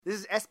This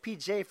is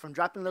SPJ from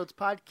Dropping Loads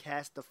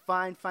Podcast, the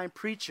fine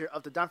preacher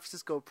of the Don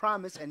Francisco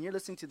Promise, and you're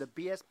listening to the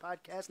BS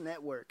Podcast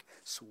Network.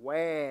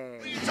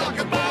 Swag. We talk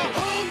about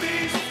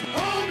homies.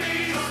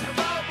 Talk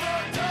about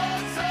what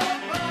dogs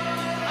about.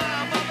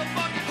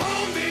 Motherfucking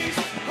homies.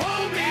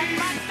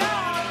 My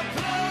dog.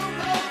 Talk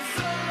about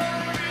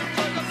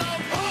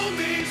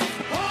homies.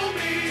 Talk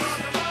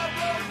about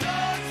what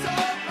dogs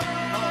about.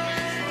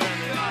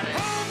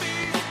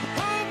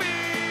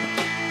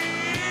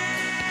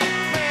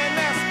 Man,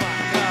 that's my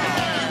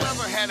dog. You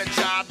ever had a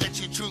job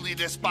that you truly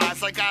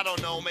despise? Like, I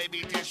don't know,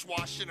 maybe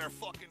dishwashing or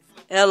fucking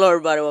Hello,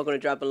 everybody. Welcome to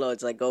Dropping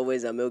Loads. Like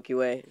always, I'm Milky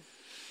Way.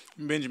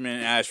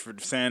 Benjamin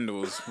Ashford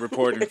Sandals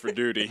reporting for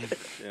duty.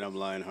 And I'm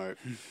Lionheart.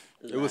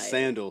 It was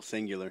sandal,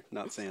 singular,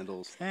 not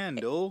sandals.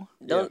 Sandal?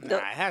 Don't- Nah,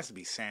 it has to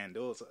be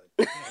sandals.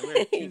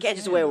 You can't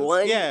just wear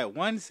one. Yeah,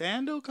 one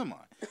sandal? Come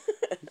on.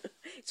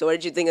 So, what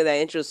did you think of that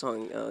intro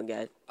song,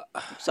 guy?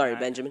 Sorry,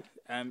 Benjamin.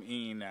 I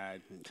mean,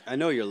 I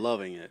know you're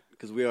loving it,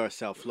 because we are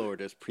South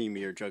Florida's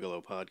premier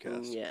Juggalo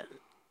podcast. Yeah.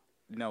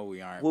 no,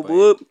 we aren't. Whoop but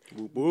whoop.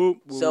 Whoop, whoop,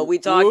 So whoop, we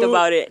talked whoop.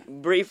 about it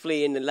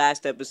briefly in the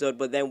last episode,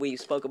 but then we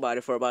spoke about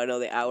it for about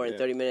another hour and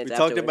 30 minutes. We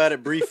talked about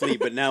it briefly,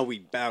 but now we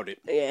bout it.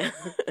 Yeah.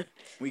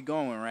 We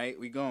going, right?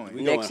 We going.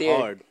 We Next going year,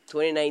 hard.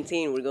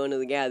 2019, we're going to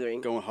the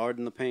gathering. Going hard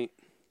in the paint.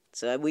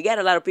 So we got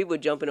a lot of people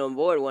jumping on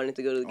board, wanting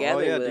to go to the Oh,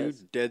 gathering yeah, with dude. us.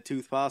 Dead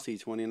Tooth Posse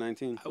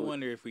 2019. I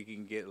wonder if we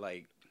can get,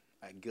 like,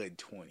 a good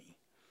 20.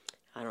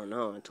 I don't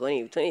know,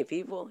 20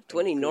 people?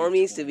 20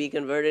 normies to be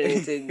converted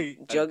into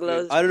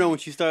juggalos? I don't know, when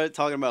she started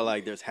talking about,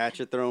 like, there's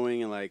hatchet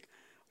throwing and, like,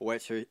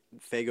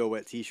 Fago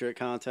wet t-shirt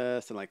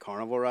contest and, like,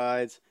 carnival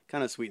rides,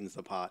 kind of sweetens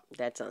the pot.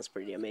 That sounds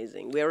pretty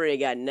amazing. We already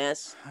got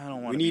Ness. I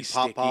don't want We to need be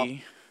Pop Pop.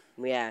 sticky.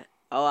 Yeah.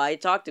 Oh, I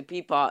talked to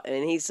Peepot,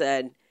 and he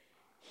said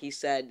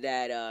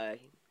that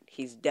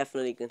he's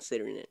definitely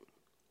considering it.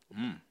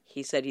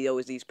 He said he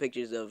always sees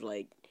pictures of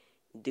like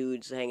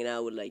dudes hanging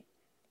out with like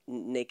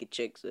naked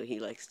chicks, so he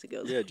likes to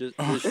go. Yeah,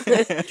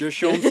 just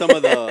show him some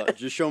of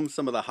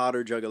the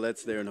hotter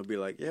juggalettes there, and he'll be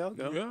like, yeah, I'll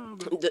go. Yeah,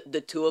 but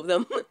The two of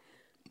them.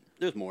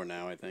 There's more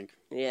now, I think.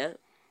 Yeah.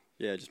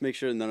 Yeah, just make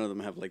sure none of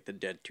them have, like, the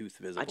dead tooth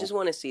visible. I just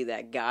want to see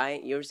that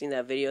guy. You ever seen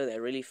that video? That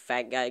really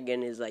fat guy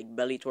getting his like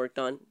belly twerked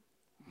on.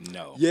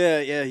 no.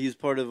 Yeah, he's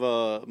part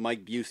of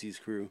Mike Busey's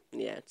crew.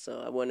 Yeah.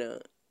 So I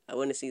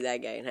wanna see that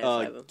guy and high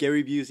five him.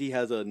 Gary Busey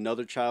has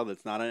another child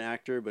that's not an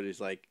actor, but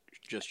is, like,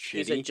 just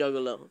He's shitty. a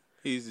juggalo.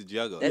 He's a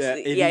juggler. That's Yeah,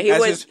 the, it- yeah, he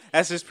That's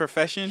went. his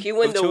profession. He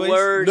went of the choice?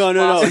 worst No.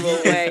 possible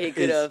way he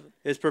could have.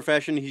 His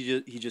profession, he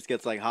just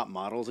gets, like, hot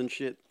models and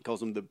shit. Calls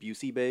them the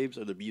Busey babes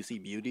or the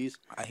Busey beauties.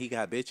 He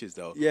got bitches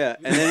though. Yeah,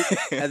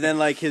 and then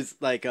like his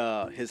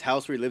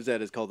house where he lives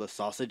at is called the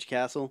Sausage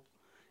Castle.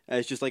 And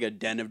it's just like a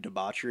den of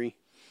debauchery.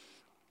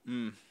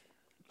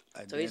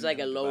 So he's like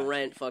a low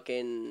rent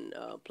fucking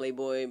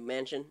Playboy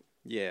mansion.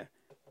 Yeah,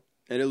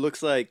 and it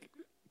looks like,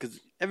 because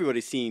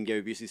everybody's seen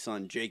Gary Busey's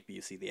son, Jake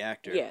Busey, the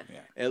actor. Yeah.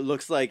 It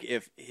looks like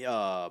if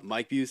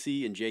Mike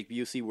Busey and Jake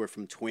Busey were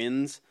from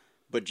twins,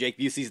 but Jake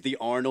Busey's the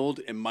Arnold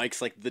and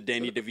Mike's like the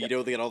Danny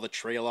DeVito. They got all the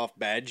trail off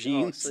bad Oh,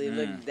 genes. so he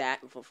looked that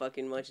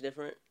fucking much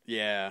different.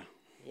 Yeah,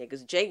 Yeah,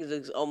 because Jake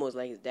looks almost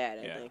like his dad,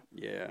 I think.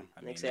 yeah.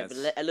 I mean, Except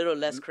that's- a little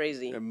less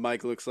crazy. And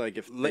Mike looks like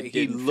if Like, they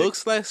he didn't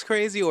looks less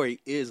crazy, or he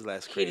is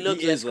less He crazy.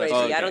 looks He less is less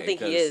crazy. crazy. I don't think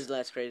he Okay, is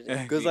less crazy.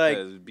 Because like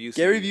Busey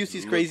Gary Busey's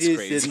looks craziest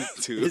crazy,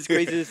 too. his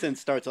craziest didn't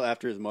start till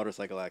after his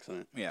motorcycle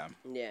accident, Yeah,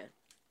 Yeah.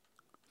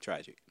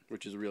 tragic.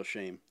 which is a real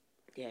shame.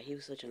 Yeah, he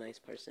was such a nice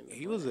person.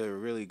 He was a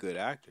really good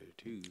actor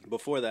too.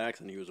 Before the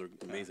accident, he was an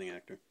amazing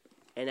actor.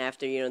 And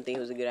after, you don't think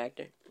he was a good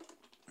actor?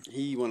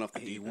 He went off the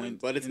He deep went end,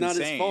 but it's not his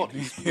insane. fault.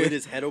 He split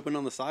his head open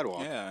on the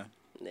sidewalk. Yeah.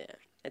 Yeah.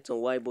 That's some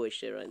white boy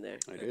shit right there.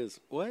 It is.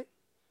 What?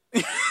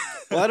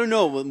 Well, I don't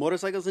know. With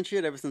motorcycles and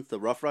shit, ever since the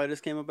Rough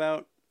Riders came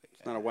about,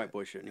 it's not a white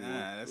boy shit anymore.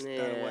 Nah, that's not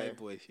Yeah. a white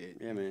boy shit.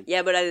 Yeah, man.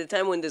 Yeah, but at the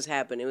time when this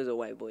happened, it was a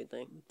white boy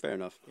thing. Fair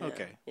enough. Yeah.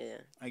 Okay. Yeah.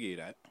 I get you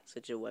that.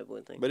 Such a white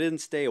boy thing. But it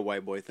didn't stay a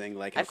white boy thing.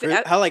 Like I how,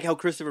 feel- how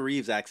Christopher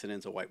Reeve's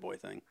accident's a white boy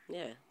thing.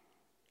 Yeah.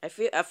 I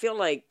feel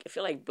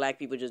like black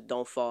people just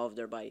don't fall off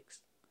their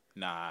bikes.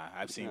 Nah,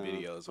 I've seen No.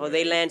 videos. Or where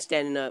they land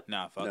standing up.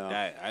 Nah, fuck No.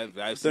 that. I've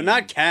They're seen.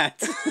 not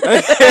cats.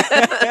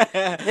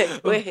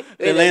 Wait,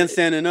 They land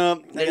standing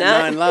up. They They're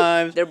got not? 9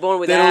 lives. They're born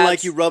with They don't abs.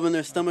 like you rubbing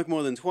their stomach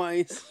more than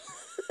twice.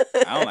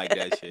 I don't like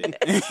that shit.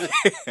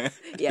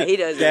 Yeah, he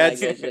doesn't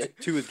Gad's, like that shit.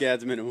 2 is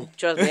Gad's minimum.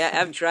 Trust me,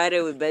 I've tried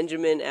it with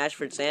Benjamin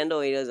Ashford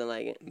Sandal. He doesn't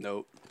like it.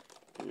 Nope.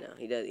 No,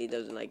 he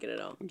doesn't like it at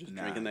all. I'm just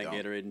Nah, drinking that don't.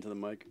 Gatorade into the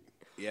mic.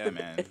 Yeah,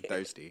 man. I'm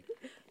thirsty.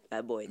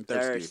 That boy I'm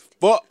thirsty. thirst.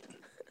 Fuck.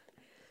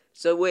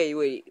 So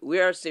wait, we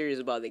are serious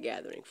about the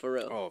gathering for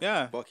real. Oh,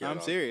 Yeah, fuck yeah, I'm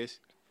dog. serious.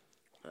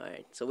 All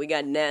right, so we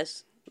got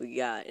Ness,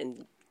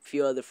 and a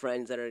few other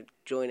friends that are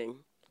joining.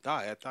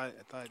 Dog, I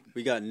thought.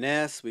 We got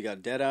Ness, we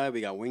got Deadeye,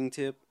 we got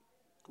Wingtip,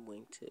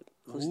 Wingtip.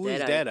 Who's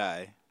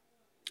Deadeye?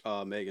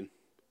 Megan.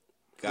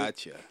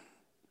 Gotcha.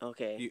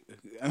 Okay.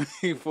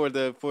 For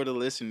the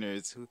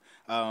listeners,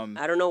 I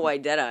don't know why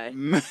Deadeye.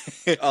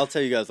 I'll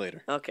tell you guys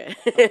later. Okay.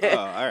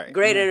 all right.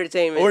 Great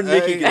entertainment.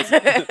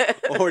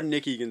 Or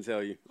Nikki can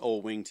tell you.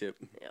 Oh, wingtip.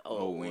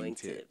 Oh, wingtip.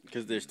 wingtip.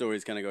 Because their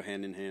stories kind of go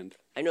hand in hand.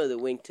 I know the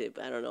wingtip.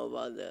 I don't know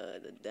about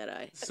the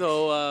Deadeye.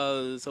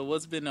 So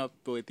what's been up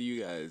with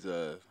you guys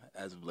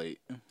as of late?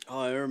 Oh,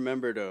 I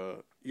remembered.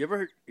 You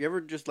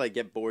ever just like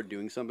get bored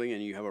doing something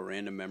and you have a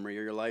random memory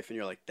of your life and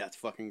you're like, that's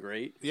fucking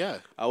great. Yeah.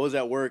 I was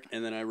at work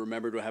and then I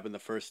remembered what happened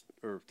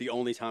the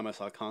only time I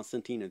saw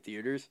Constantine in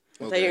theaters.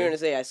 I thought you were gonna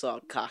say I saw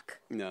a cock.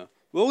 No.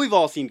 Well, we've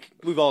all seen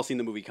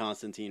the movie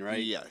Constantine,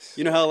 right? Yes.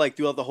 You know how like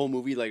throughout the whole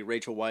movie, like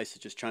Rachel Weisz is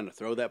just trying to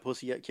throw that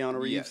pussy at Keanu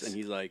Reeves, Yes. and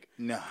he's like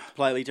No.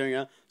 politely turning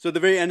around. So at the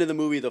very end of the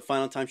movie, the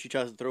final time she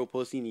tries to throw a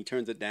pussy, and he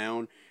turns it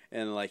down,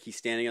 and like he's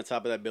standing on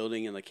top of that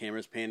building, and the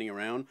camera's panning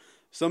around.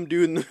 Some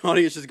dude in the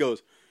audience just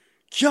goes,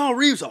 "Keanu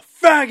Reeves a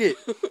faggot,"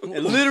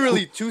 and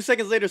literally 2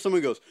 seconds later,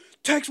 someone goes,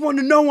 "Text one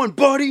to no one,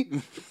 buddy."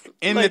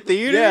 In Like, the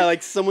theater? Yeah,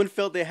 like someone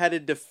felt they had to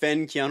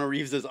defend Keanu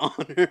Reeves'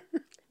 honor.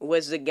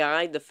 Was the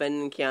guy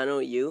defending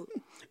Keanu you?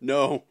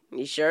 No,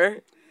 You sure?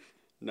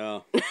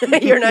 no,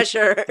 You're not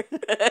sure.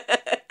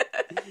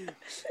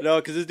 no,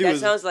 because this dude That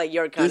was. sounds like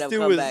your kind this of dude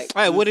was- comeback.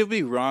 All right, would it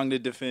be wrong to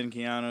defend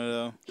Keanu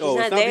though? Oh,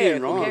 He's it's not not there.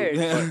 being Who wrong.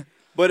 cares?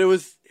 But it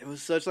was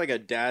such like a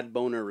dad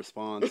boner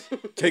response.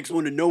 Takes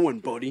one to no one,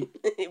 buddy.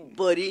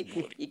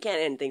 Buddy, you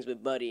can't end things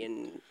with buddy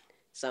and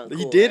sound cool.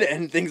 He did right?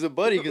 end things with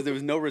buddy because there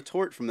was no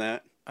retort from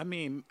that. I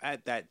mean,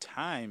 at that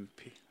time,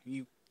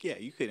 you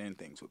could end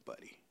things with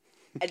Buddy.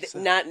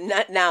 Not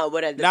now,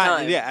 but at the Not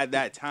time. yeah, at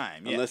that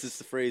time. Yeah. Unless it's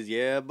the phrase,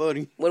 "Yeah,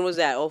 buddy." When was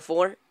that?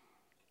 04?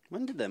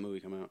 When did that movie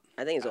come out?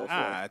 I think it's 04.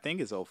 I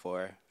think it's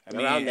 04. I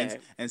Around mean, there.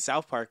 and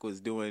South Park was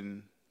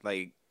doing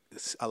like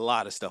a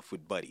lot of stuff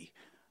with Buddy,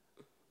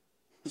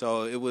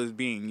 so it was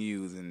being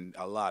used in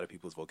a lot of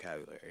people's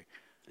vocabulary.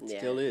 Yeah.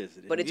 Still is.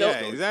 But it's Yeah,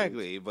 also-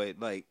 exactly. But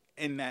like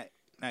in that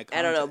I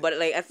don't know, context- but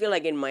like I feel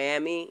like in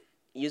Miami,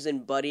 using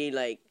buddy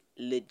like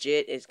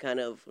legit is kind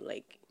of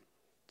like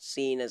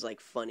seen as like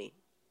funny.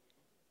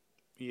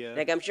 yeah,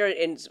 Like I'm sure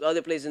in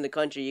other places in the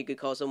country you could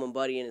call someone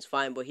buddy and it's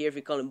fine, but here if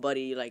you call him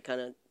buddy, you like kind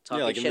of talking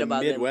Yeah, like in shit the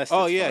about Midwest.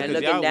 Oh it's yeah, fine. them. because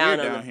And y'all looking down weird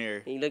on down them.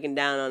 here. You looking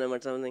down on them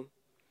or something.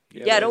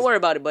 Yeah, Yeah, don't guys- worry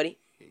about it, buddy.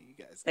 You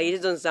guys, Like it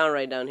just doesn't sound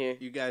right down here.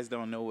 you guys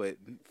don't know what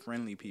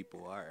friendly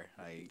people are.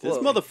 Like, This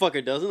Whoa.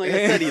 motherfucker doesn't. Like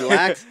I said, he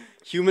lacks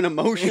human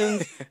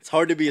emotions. It's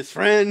hard to be his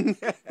friend.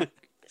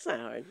 It's not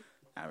hard.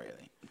 not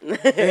really.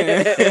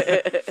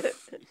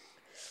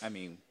 I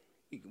mean,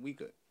 we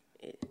good.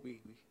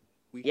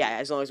 We Yeah,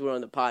 as long as we're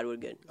on the pod, we're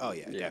good. Oh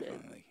yeah, Yeah.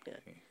 definitely. Yeah.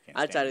 Can't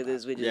Outside stand of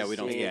this, we just Yeah, we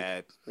don't-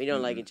 Yeah. we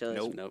don't like each other.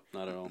 Nope. Nope,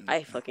 not at all.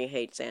 I fucking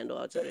hate Sandal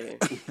outside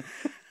of here.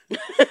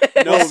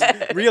 No,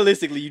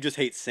 realistically, you just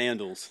hate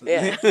sandals.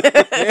 Yeah,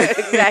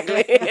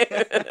 exactly.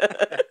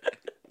 At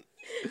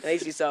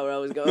least you saw where I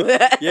was going.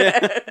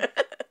 Yeah.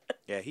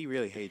 Yeah, he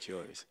really hates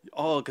yours.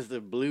 Oh, because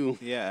they're blue.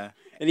 Yeah.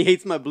 And he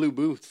hates my blue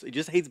boots. He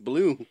just hates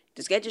blue.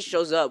 This guy just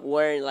shows up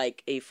wearing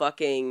like a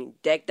fucking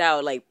decked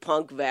out like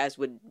punk vest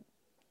with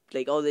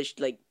like all this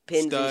like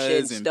pins and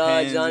shit,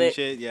 studs pins on and it,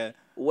 Shit, yeah.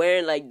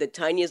 wearing like the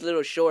tiniest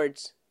little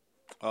shorts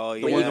Oh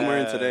yeah. The ones I'm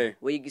wearing today.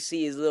 where you can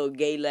see his little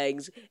gay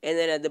legs, and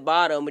then at the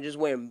bottom we're just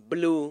wearing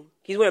blue.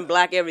 He's wearing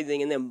black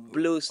everything, and then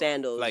blue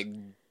sandals. Like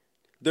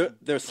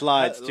They're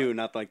slides too,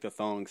 not like the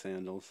thong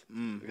sandals.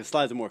 Because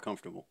slides are more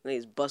comfortable. Like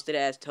his busted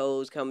ass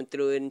toes coming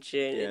through it and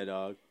shit. Yeah,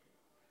 dog.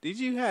 did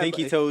you have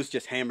Pinky toes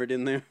just hammered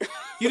in there.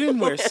 You didn't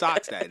wear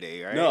socks that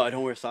day, right? No, I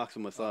don't wear socks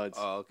on my slides.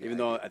 Oh, okay. Even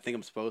though I think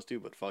I'm supposed to,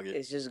 but fuck it.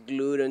 It's just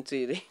glued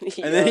onto the.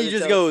 And then he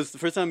just goes, the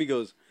first time he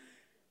goes,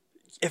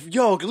 at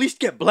least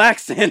get black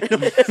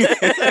sandals.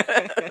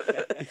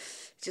 It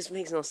just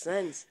makes no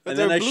sense. But And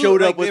then they're I blue,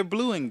 showed like, up with- they're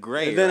blue and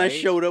gray. And then I right?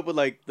 showed up with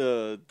like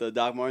the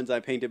Doc Martens I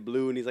painted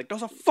blue, and he's like,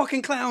 "Those are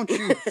fucking clown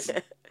shoes."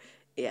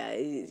 Yeah,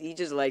 he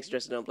just likes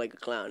dressing up like a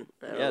clown.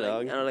 I don't Yeah, like,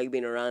 dog. I don't like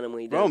being around him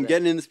when he does Bro, I'm that.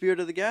 getting in the spirit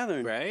of the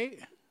gathering. right.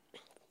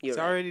 You're It's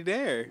right. already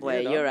there.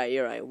 Wait, Yeah,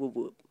 you're dog. right. Whoop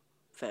whoop.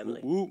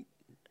 Family. Whoop.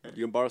 You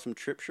gonna borrow some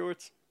trip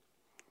shorts?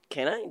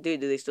 Can I?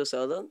 Dude, do they still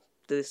sell those?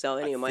 Do they sell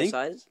any I of my think-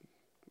 size?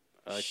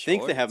 I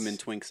think they have them in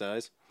Shorts? twink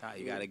size. Nah,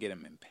 you gotta get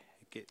them in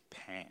get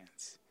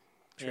pants.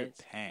 Trip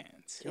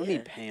pants. You don't Yeah.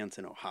 need pants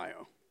in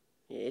Ohio.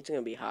 Yeah, it's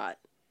gonna be hot,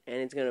 and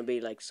it's gonna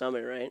be like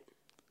summer, right?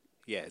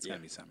 Yeah, it's Yeah.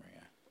 gonna be summer. Yeah.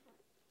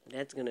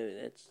 That's.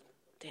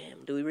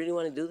 Damn. Do we really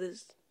want to do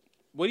this?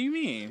 What do you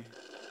mean?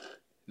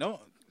 No,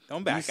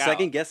 don't back You out.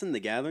 second guessing the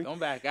gathering? Don't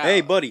back out.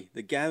 Hey, buddy,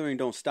 the gathering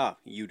don't stop.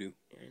 You do.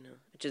 I know.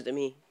 Just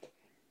me.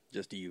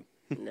 Just you.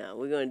 No,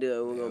 we're gonna do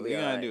it. We're gonna be We're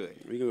gonna alright. do it.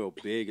 We gonna go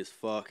big as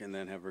fuck and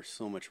then have her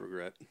so much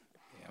regret.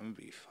 Yeah, I'm gonna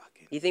be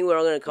fucking. You think we're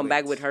all gonna come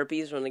back Please. with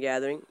herpes from the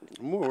gathering?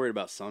 I'm more worried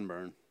about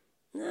sunburn.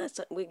 Nah,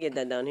 we get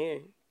that down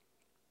here.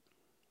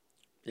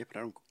 Yeah, but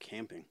I don't go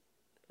camping.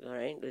 All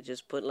right, but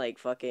just put like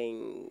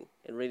fucking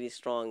a really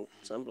strong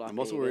sunblock. I'm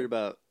also worried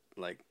about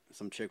like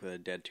some chick with a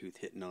dead tooth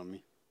hitting on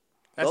me.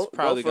 That's Go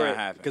probably for gonna it.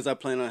 happen. Because I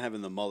plan on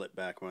having the mullet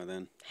back by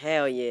then.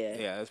 Hell yeah.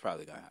 Yeah, that's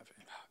probably gonna happen.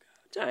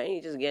 It's all right.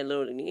 You just get a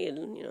little, you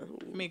know,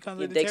 I mean, it comes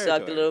your with the dick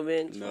sucked a territory. little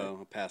bit. It's fine. No,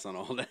 I'll pass on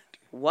all that.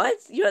 What?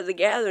 You're at the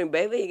gathering,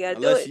 baby. You gotta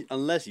do it.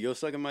 Unless you're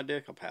sucking my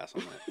dick, I'll pass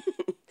on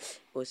that.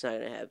 Well, it's not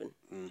gonna happen.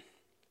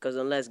 Because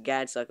unless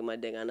God's sucking my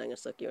dick, I'm not gonna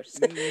suck yours.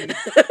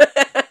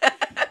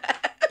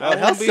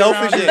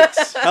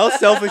 How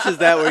selfish is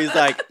that? Where he's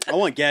like, I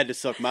want Gad to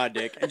suck my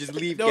dick and just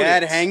leave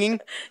Gad hanging.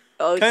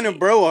 Oh, Kind of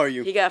bro are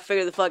you? He gotta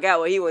figure the fuck out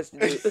what he wants to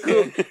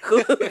do.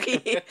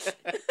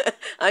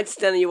 I'm just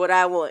telling you what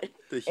I want,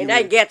 and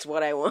I gets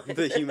what I want.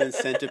 The human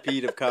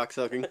centipede of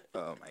cocksucking.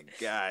 Oh my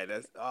god,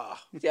 that's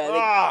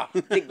Yeah,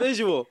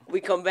 visual.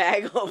 we come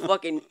back all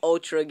fucking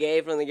ultra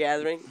gay from the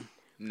gathering,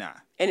 Nah,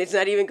 and it's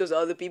not even because of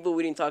other people.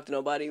 We didn't talk to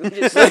nobody. We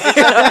just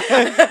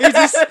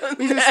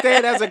we just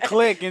stayed as a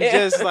clique and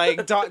just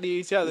like talk to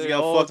each other. He the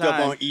got whole fucked up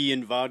time. on E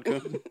and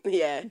vodka.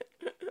 yeah.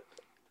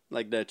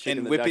 Like that chick in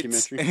And the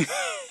whippets. documentary.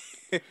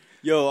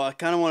 Yo, I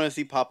kind of want to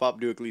see Pop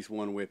Pop do at least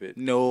one whip it.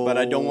 No, But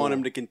I don't want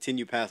him to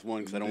continue past one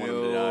because I don't want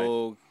him to die.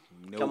 Nope.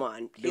 Come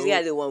on, he's Nope.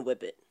 gotta do one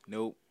whip it.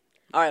 Nope.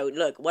 All right,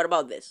 look. What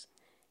about this?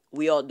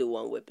 We all do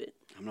one whip it.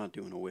 I'm not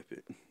doing a whip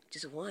it.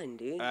 Just one,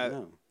 dude.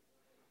 No.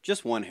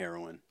 Just one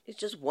heroin. It's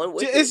just one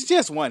whip It's it.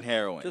 just one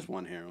heroin. Just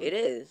one heroin. It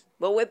is,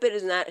 but whip it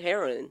is not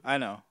heroin. I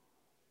know.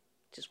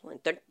 Just one.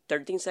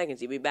 13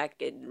 seconds. You'll be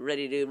back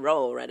ready to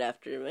roll right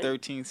after, man.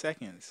 13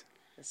 seconds.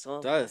 That's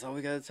all. That's all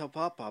we got to tell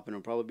Pop Pop and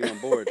he'll probably be on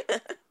board.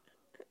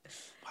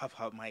 Pop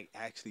Pop might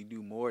actually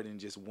do more than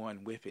just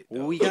one whip it.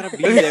 Well, Though. we got to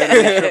be there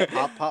to make sure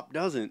Pop Pop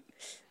doesn't.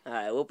 All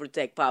right, we'll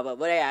protect Papa.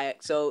 But hey,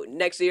 so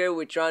next year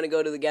we're trying to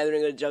go to the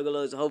Gathering of the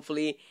Juggalos.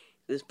 Hopefully,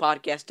 this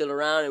podcast's still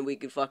around and we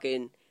could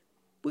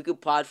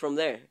pod from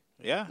there.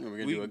 Yeah, We're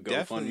gonna we do a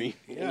definitely-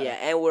 GoFundMe. Yeah,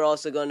 and we're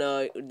also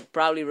gonna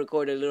probably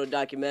record a little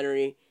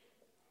documentary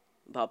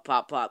about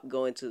Pop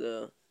going to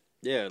the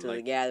Yeah, to like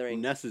the gathering.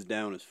 Ness is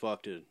down as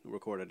fuck to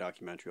record a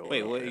documentary.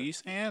 Wait, over what there. are you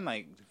saying?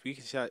 Like we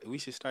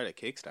should start a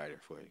Kickstarter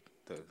for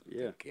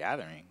the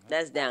gathering.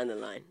 That's down the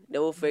line.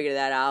 Then we'll figure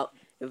that out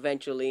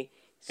eventually.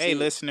 Hey, See-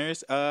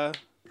 listeners,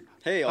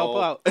 Hey, help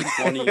all out.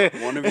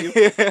 21 of you.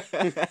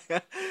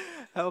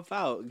 Help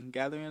out.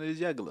 Gathering of the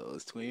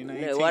Juggalos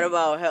 2019. Yeah, what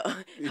about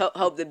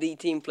help the D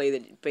team pay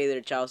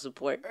their child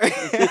support?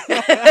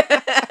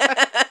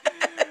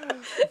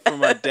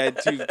 From our dead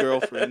two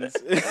girlfriends.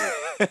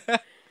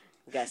 Got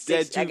Dead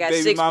six. I two got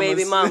baby 6 mamas.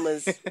 baby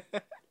mamas.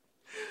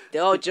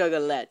 They're all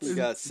juggalettes. We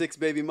got 6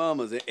 baby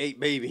mamas and 8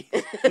 babies.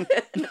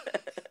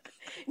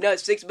 No,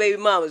 6 baby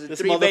mamas and This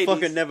 3 motherfucker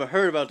babies. never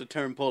heard about the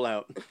term pull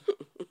out.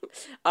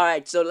 All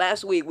right, so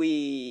last week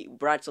we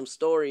brought some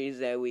stories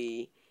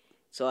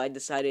so I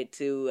decided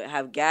to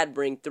have Gad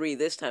bring 3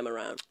 this time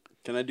around.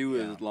 Can I do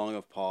as long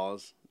of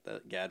pause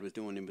that Gad was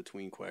doing in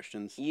between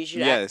questions? You should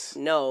Yes.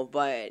 no,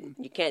 but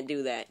you can't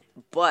do that.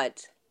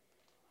 But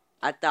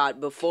I thought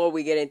before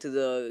we get into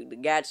the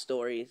Gad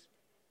stories,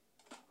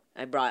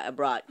 I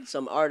brought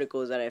some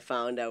articles that I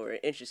found that were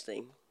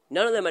interesting.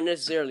 None of them are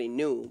necessarily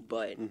new,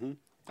 but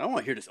I don't want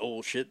to hear this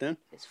old shit then.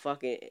 it's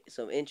fucking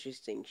some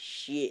interesting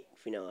shit,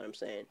 if you know what I'm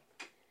saying.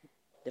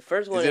 The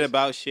first one Is it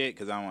about shit?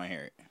 Because I want to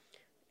hear it.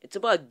 it's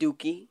about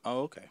Dookie.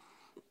 Oh, okay.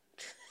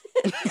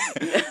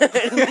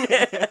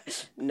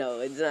 No,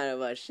 it's not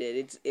about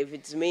shit. If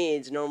it's me,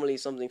 it's normally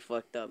something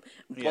fucked up.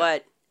 Yeah.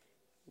 But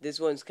this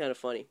one's kind of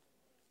funny.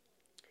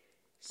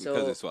 So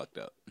Because it's fucked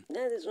up.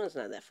 nah, this one's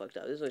not that fucked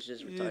up. This one's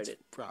just retarded.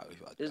 It's probably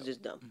fucked This is up.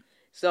 just dumb.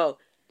 So,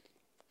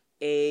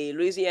 a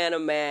Louisiana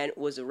man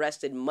was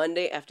arrested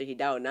Monday after he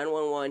dialed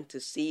 911 to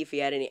see if he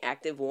had any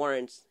active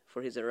warrants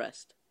for his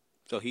arrest.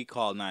 So he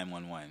called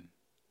 911.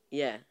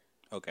 Yeah.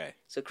 Okay.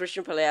 So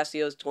Christian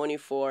Palacios,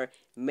 24,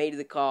 made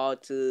the call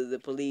to the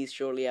police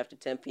shortly after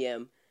 10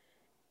 p.m.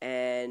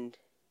 And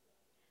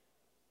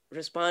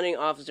responding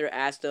officer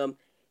asked him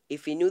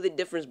if he knew the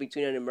difference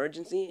between an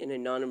emergency and a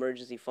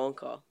non-emergency phone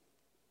call.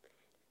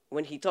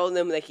 When he told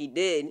them that he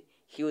did,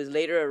 he was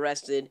later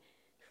arrested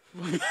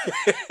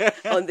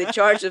on the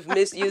charge of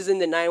misusing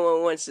the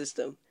 911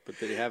 system. But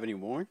did he have any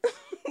more?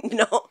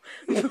 No.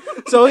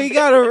 So he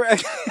got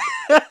arrested.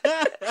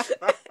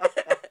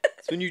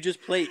 It's when you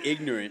just play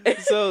ignorant.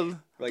 So,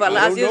 Like, I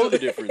don't Palacios- know the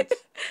difference.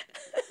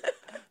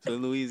 so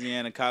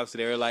Louisiana cops,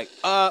 they were like,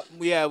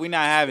 yeah, we're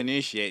not having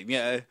this shit.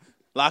 Yeah,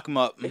 lock him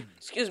up.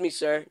 Excuse me,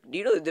 sir. Do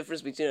you know the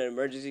difference between an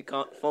emergency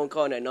phone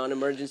call and a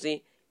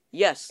non-emergency?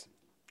 Yes.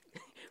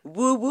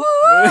 Woo woo!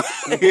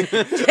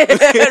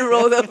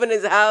 Rolled up in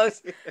his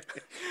house.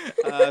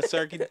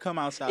 Sir, can you come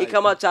outside? He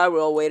come outside.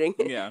 We're all waiting.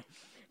 Yeah.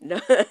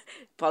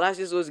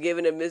 Palacios was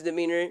given a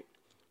misdemeanor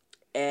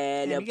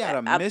and Damn, you got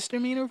a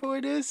misdemeanor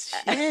for this?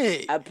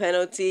 Shit. a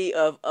penalty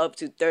of up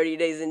to 30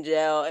 days in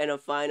jail and a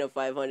fine of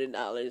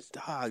 $500.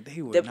 Dog,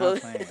 they were The, not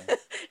playing.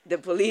 the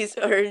police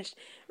urged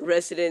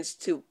residents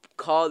to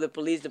call the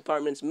police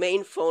department's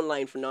main phone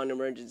line for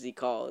non-emergency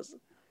calls.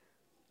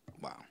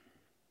 Wow.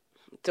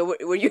 So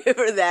were you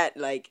ever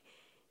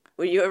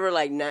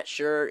not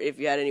sure if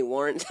you had any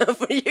warrants out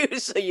for you,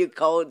 so you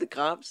called the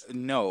cops?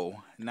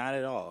 No, not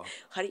at all.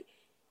 How do you...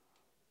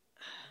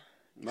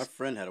 My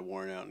friend had a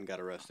warrant out and got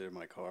arrested in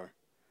my car.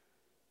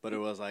 But it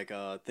was like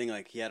a thing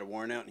like he had a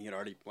warrant out and he had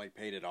already like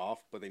paid it off,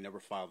 but they never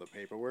filed the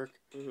paperwork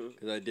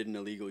because I did an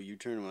illegal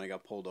U-turn when I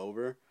got pulled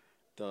over.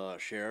 The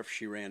sheriff,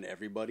 she ran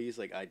everybody's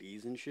like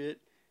IDs and shit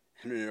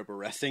and ended up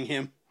arresting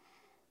him.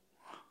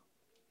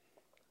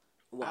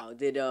 Wow.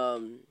 Did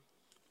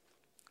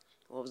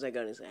what was I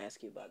gonna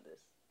ask you about this?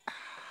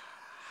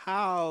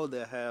 How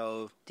the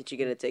hell Did you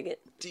get a ticket?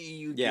 do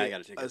you Yeah, I get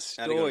got a ticket. a I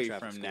had to go to story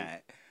traffic from school.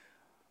 that?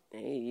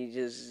 Hey, you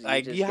just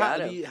Like, just you got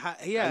have, him.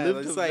 yeah, I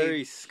lived it's a like,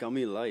 very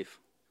scummy life.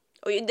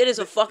 All you did is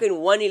a fucking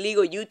one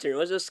illegal U-turn.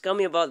 What's so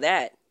scummy about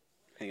that?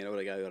 Hanging out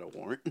with a guy who got a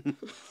warrant.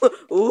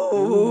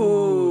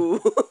 Ooh.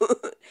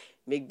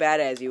 Big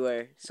badass you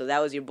were. So that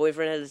was your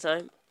boyfriend at the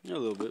time? A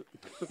little bit.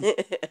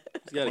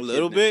 He's got a kid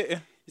little now. bit.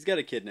 He's got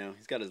a kid now.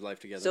 He's got his life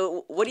together.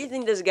 So what do you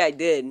think this guy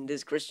did,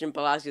 this Christian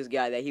Palacios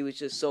guy, that he was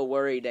just so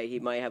worried that he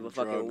might have a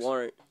fucking Drugs.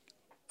 warrant?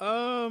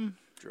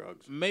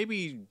 Drugs.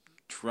 Maybe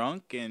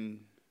drunk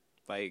and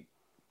like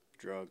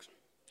Drugs.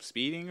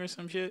 speeding or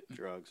some shit.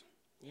 Drugs.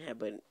 Yeah,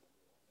 but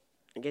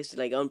I guess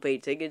like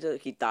unpaid tickets.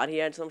 He thought he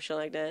had some shit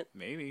like that.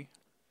 Maybe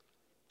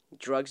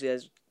Drugs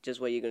is just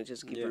what you're gonna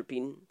just keep Yeah.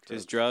 repeating.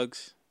 just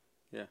drugs.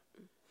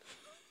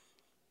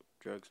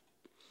 Drugs.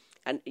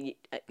 And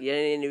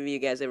any of you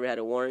guys ever had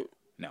a warrant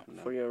No,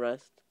 for your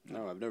arrest?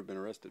 No, I've never been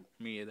arrested.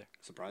 me either.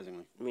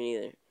 Surprisingly. Me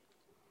neither.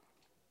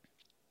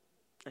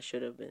 I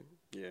should have been,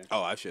 Yeah.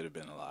 Oh, I should have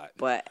been a lot.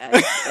 but I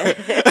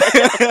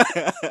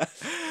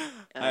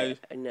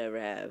I never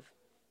have.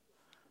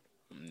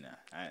 no,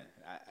 I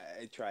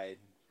tried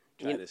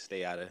You- to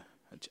stay out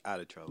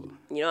of trouble.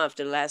 You know,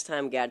 after the last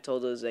time God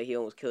told us that he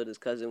almost killed his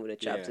cousin with a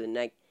chop Yeah. to the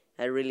neck,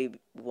 I really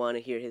want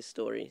to hear his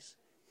stories.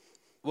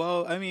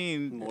 Well, I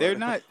mean, More- they're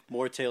not.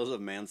 More tales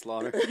of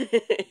manslaughter.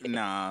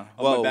 Nah.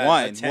 Oh, Well, my bad.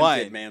 one,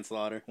 Attempted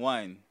manslaughter.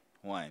 one.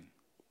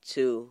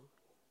 2,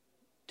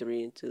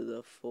 3 into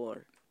the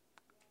 4.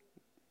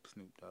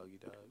 Snoop Doggy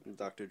Dogg.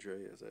 Dr.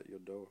 Dre is at your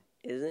door.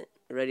 Is it?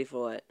 Ready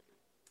for what?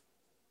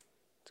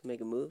 To make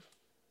a move?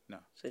 No.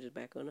 So just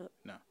back on up?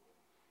 No.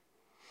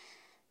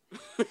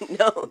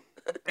 No.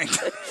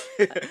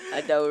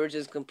 I thought we were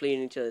just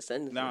completing each other's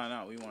sentences.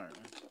 No, we weren't.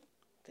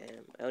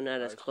 Damn. I'm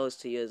not as close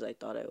to you as I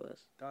thought I was.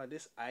 Dog,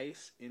 this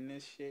ice in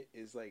this shit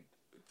is like.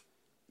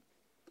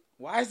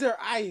 Why is there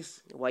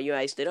ice? Why you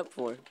iced it up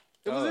for?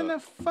 It was in the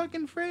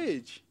fucking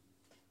fridge,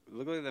 It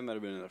looked like that might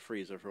have been in the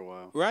freezer for a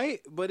while. right?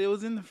 But it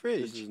was in the This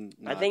fridge. is I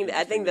not think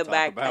interesting the to talk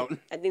back about.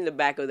 I think the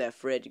back of that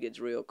fridge gets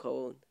real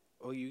cold.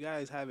 Oh, you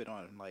guys have it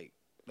on like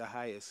the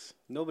highest.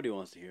 Nobody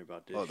wants to hear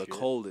about this. Oh, the shit.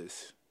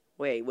 coldest.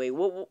 Wait,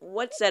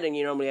 what setting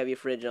you normally have your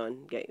fridge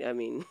on? I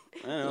mean,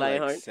 I don't know,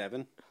 Lionheart? like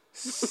 7,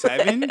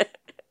 7.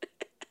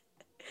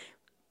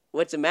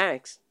 what's a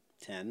max?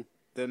 10.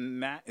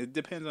 It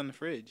depends on the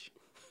fridge.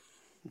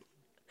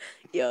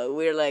 Yo,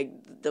 we're like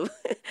the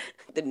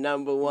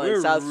number one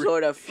We're South re-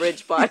 Florida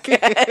fridge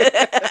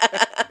podcast.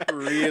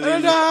 Really? I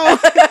don't know.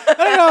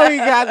 We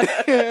got.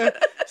 I don't know why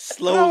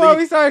Slowly.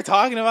 we started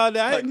talking about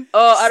that.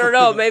 Oh, I don't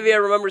know. Maybe I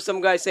remember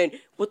some guy saying,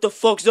 "What the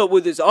fuck's up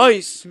with this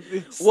ice?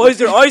 Why is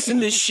there ice in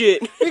this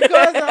shit?" Because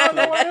I don't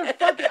know why the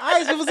fucking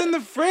ice. It was in the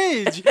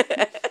fridge.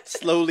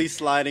 Slowly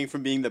sliding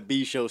from being the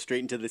B show straight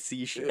into the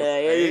C show. Yeah,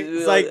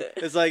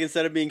 It's like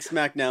instead of being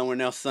SmackDown, we're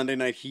now Sunday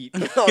Night Heat.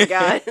 Oh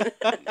God.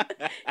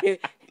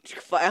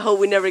 I hope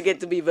we never get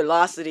to be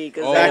Velocity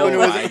because Oh I know when it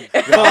was-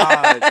 my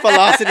god.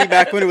 Velocity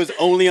back when it was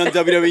only on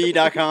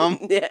WWE.com.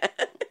 yeah.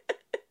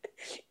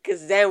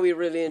 Because then we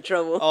really in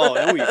trouble. Oh,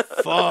 then we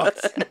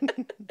fucked.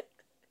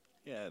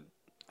 Yeah,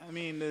 I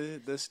mean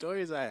the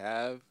stories I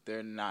have,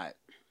 they're not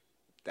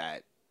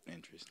that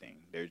interesting.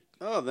 They're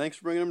Oh, thanks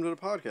for bringing him to the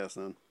podcast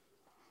then.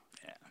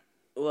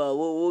 Well,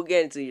 we'll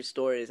get into your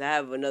stories. I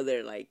have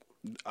another I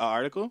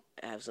article.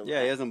 have some.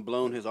 Yeah, he hasn't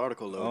blown his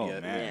article load Oh,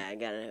 yet. man. Yeah, I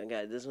got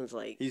it. This one's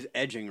like. He's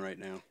edging right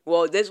now.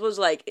 Well, this was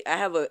like I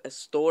have a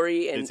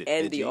story and Is it the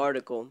edgy?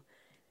 article,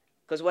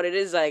 because what it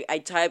is like I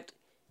typed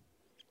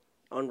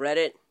on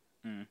Reddit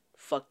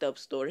fucked up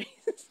stories.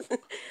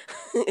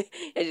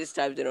 I just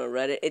typed it on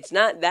Reddit. It's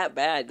not that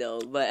bad though,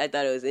 but I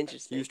thought it was He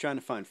interesting. was trying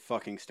to find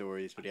fucking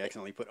stories, but he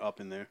accidentally put up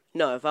in there.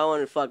 No, if I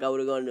wanted to fuck, I would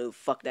have gone to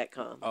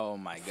fuck.com. Oh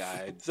my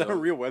god. Is that a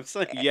real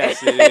website?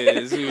 Yes, it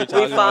is. We were talking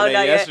We about found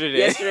that out yesterday.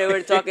 yesterday we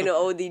were talking to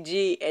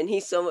ODG, and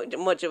he's so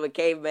much of a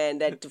caveman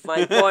that to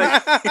find porn,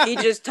 he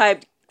just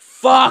typed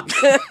 "fuck"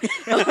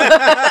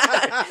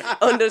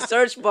 on the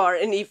search bar,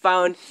 and he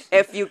found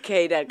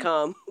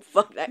fuk.com,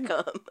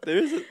 fuck.com.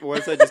 There's a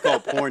website just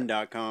called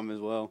porn.com as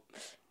well.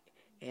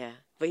 Yeah,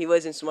 but he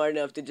wasn't smart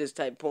enough to just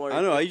type porn. I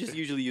don't know. I just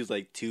usually use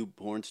like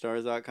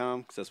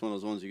tubepornstars.com because that's one of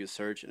those ones you can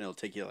search and it'll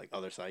take you to like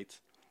other sites.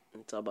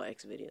 It's all about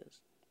X videos.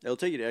 It'll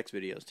take you to X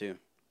videos too.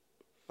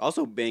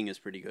 Also, Bing is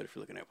pretty good if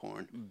you're looking at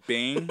porn.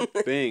 Bing,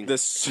 Bing. the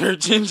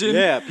search engine.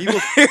 Yeah,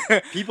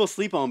 people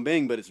sleep on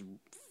Bing, but it's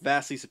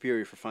vastly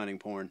superior for finding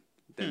porn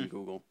than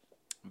Google.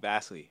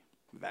 Vastly.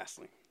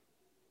 Vastly.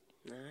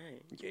 All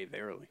right. Yay,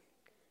 verily.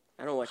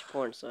 I don't watch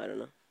porn, so I don't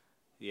know.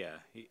 Yeah,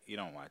 you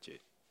don't watch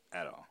it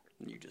at all.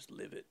 You just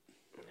live it.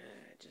 I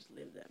just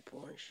live that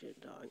porn shit,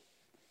 dog.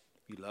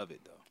 You love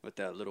it though. With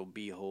that little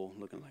beehole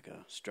looking like a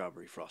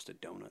strawberry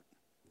frosted donut.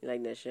 You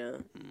like that shit?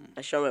 Huh?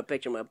 I showed him a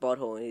picture of my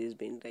butthole, and he's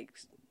been like,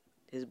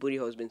 his booty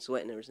hole's been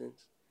sweating ever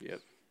since. Yep.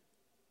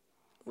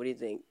 What do you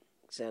think,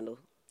 Sandal?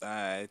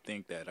 I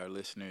think that our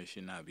listeners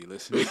should not be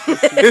listening.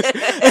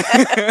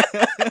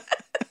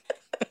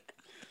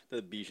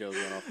 The B shows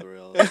went off the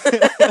rails.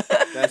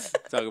 That's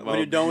Talk about when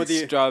you're done with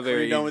the strawberry.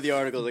 When you're done with the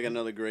articles, I got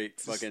another great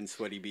fucking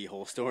sweaty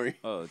beehole story.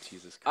 Oh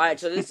Jesus Christ! All right,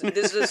 so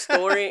this is a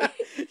story.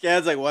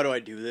 Gad's like, why do I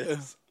do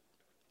this?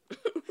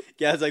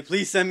 Gad's like,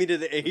 please send me to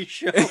the A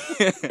show.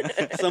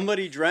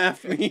 Somebody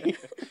draft me.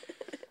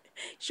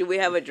 Should we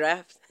have a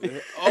draft?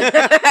 Hey,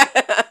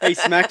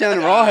 SmackDown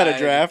and Raw had a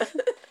draft.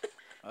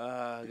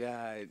 Oh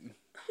God!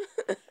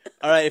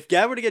 All right, if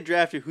Gad were to get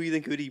drafted, who do you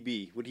think would he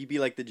be? Would he be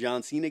like the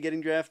John Cena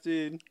getting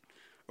drafted?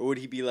 Or would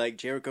he be like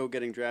Jericho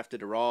getting drafted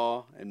to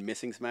Raw and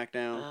missing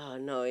SmackDown? Oh,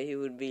 no, he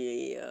would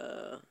be,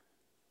 I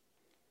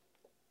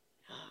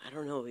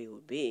don't know who he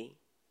would be.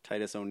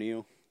 Titus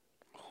O'Neil.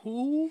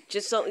 Who?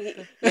 Just something,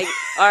 like,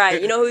 all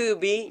right, you know who he would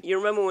be? You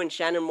remember when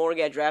Shannon Moore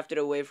got drafted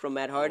away from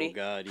Matt Hardy? Oh,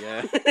 God,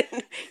 yeah.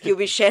 He'll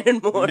be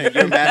Shannon Moore.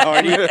 You're Matt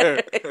Hardy.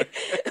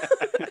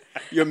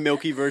 You're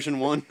Milky version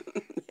 1.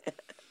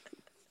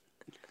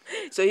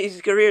 So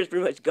his career is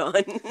pretty much gone.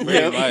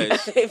 Pretty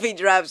much. If he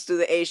drops to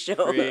the A show.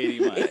 Pretty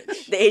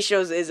much. The A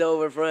show is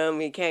over for him.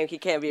 He can't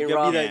be in You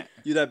Raw. gotta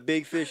be you that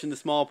big fish in the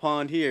small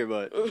pond here,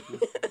 but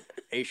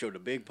A show the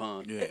big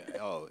pond. Yeah.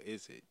 Oh,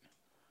 is it?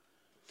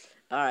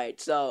 All right,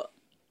 so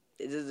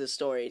this is the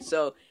story.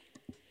 So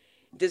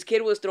this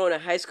kid was throwing a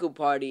high school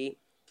party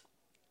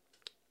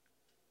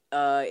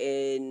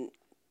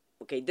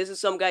this is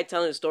some guy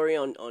telling a story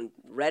on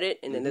Reddit,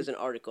 and then there's an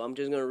article. I'm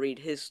just going to read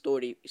his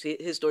story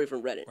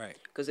from Reddit. Right.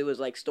 Because it was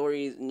like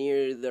stories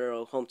near their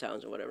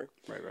hometowns or whatever.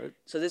 Right.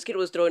 So this kid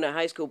was throwing a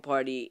high school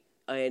party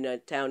in a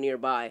town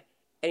nearby.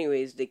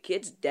 Anyways, the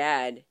kid's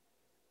dad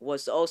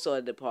was also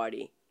at the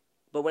party.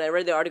 But when I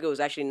read the article, it was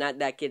actually not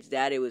that kid's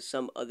dad. It was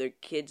some other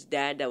kid's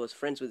dad that was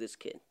friends with this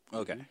kid.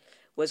 Okay.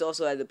 Was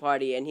also at the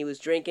party, and he was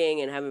drinking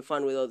and having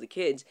fun with all the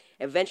kids.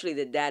 Eventually,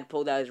 the dad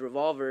pulled out his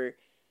revolver,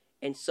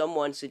 and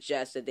someone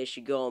suggested they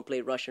should go and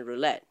play Russian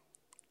roulette.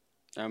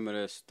 I'm going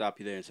to stop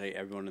you there and say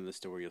everyone in the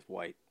story is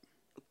white.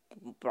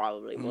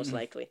 Probably, most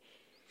likely.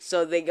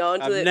 So they go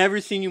into I've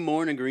never seen you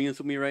more in agreement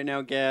with me right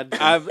now, Gad.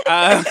 I've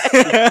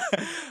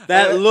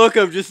That look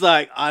of just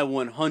like, I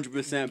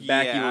 100%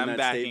 back you on I'm that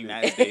backing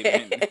statement. that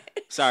statement.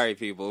 Sorry,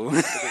 people.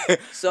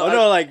 So Oh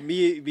no, like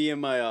me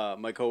and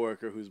my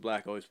coworker who's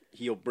black,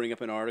 he'll bring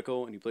up an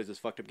article and he plays this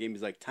fucked up game.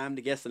 He's like, time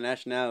to guess the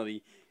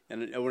nationality,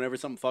 and whenever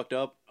something fucked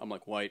up, I'm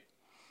like, white.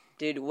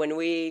 dude, when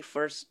we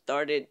first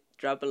started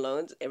dropping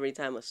loans, every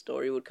time a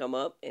story would come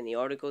up in the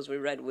articles we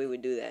read, we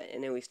would do that,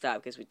 and then we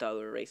stopped because we thought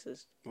we were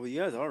racist. Well, you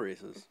guys are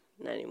racist,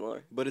 Not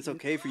anymore. but it's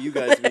okay for you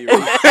guys to be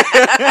racist.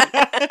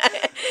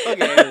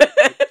 Okay,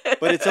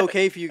 but it's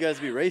okay for you guys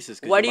to be racist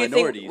because What do you're you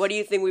minorities. think? What do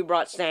you think we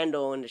brought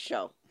Sandal on the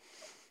show?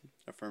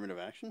 Affirmative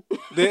action.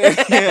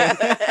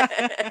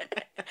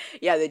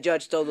 Yeah, the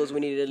judge told us we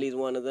needed at least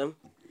one of them.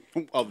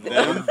 Of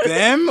them.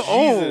 Them?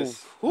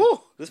 Jesus.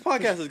 Oh. This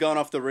podcast has gone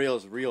off the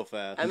rails real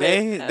fast. I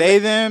mean- They,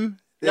 them?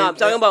 No, I'm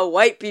talking about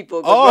white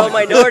people. 'Cause Oh. we're all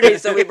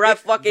minorities, so we brought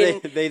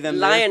fucking They them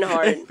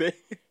Lionheart. there.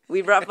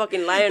 We brought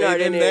fucking Lionheart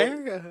They in them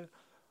there. there?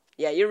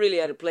 Yeah, you're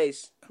really out of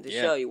place. The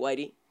Yeah. show, you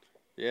whitey.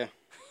 Yeah,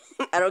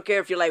 I don't care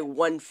if you're like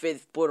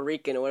 1/5 Puerto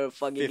Rican or whatever the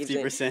fuck you keep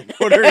saying. 50%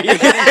 Puerto Rican.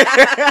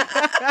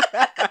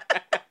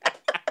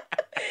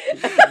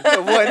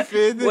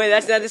 1/5. Wait,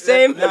 that's not the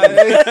same?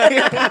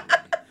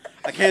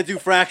 I can't do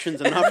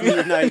fractions. I'm not from the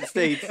United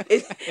States.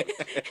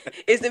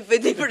 Isn't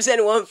 50%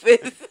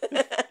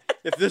 1/5?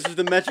 If this is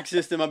the metric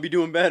system, I'd be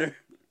doing better.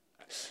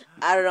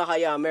 I don't know how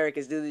y'all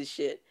Americans do this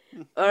shit.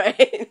 All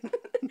right.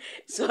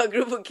 So a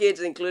group of kids,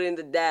 including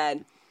the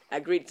dad,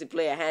 agreed to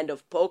play a hand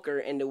of poker,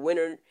 and the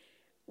winner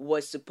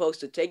was supposed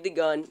to take the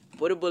gun,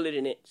 put a bullet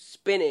in it,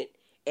 spin it,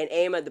 and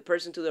aim at the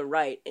person to the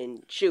right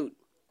and shoot.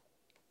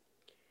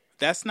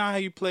 That's not how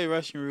you play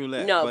Russian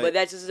roulette. No, but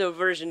that's just a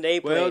version they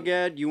played. Well,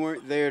 Gad, you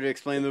weren't there to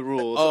explain the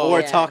rules Oh,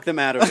 or yeah. talk them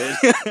out of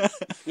it.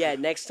 Yeah,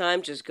 next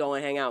time, just go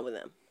and hang out with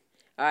them.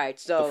 All right,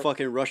 so The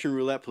fucking Russian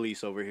roulette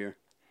police over here.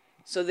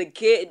 so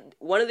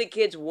one of the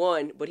kids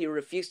won, but he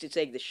refused to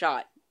take the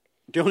shot.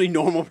 The only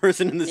normal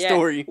person in the Yeah,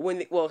 story.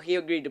 Well, he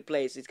agreed to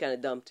play, so it's kind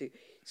of dumb too.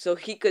 So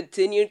he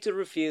continued to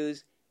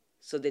refuse.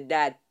 So the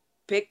dad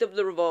picked up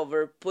the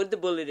revolver, put the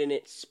bullet in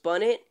it,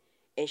 spun it,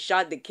 and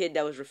shot the kid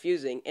that was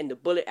refusing. And the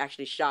bullet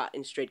actually shot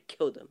and straight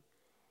killed him.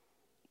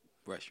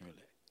 Russian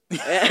roulette.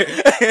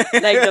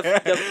 Like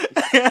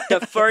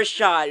the first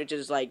shot, which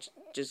is like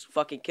just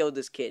fucking killed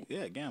this kid.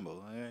 Yeah,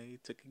 gamble. He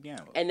took a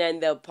gamble. And then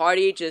the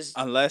party just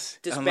Unless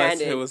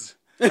disbanded. it was.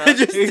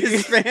 Just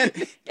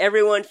disbanded.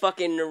 everyone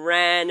fucking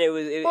ran.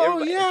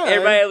 yeah.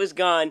 Everybody was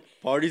gone.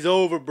 Party's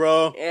over,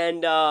 bro.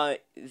 And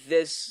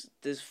this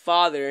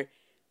father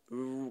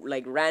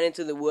like ran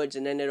into the woods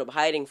and ended up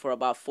hiding for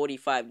about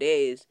 45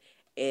 days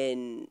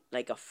in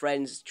like a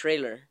friend's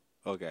trailer.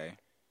 Okay.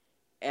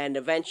 And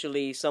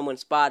eventually someone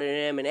spotted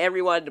him, and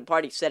everyone at the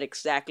party said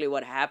exactly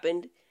what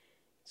happened.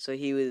 So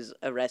he was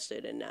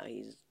arrested, and now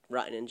he's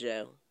rotting in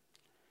jail.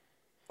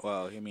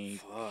 Well, I mean,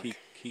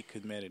 he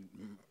committed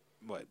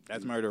what?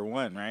 That's murder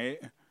 1, right?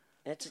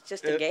 That's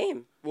just a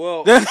game.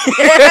 Well, if he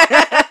had,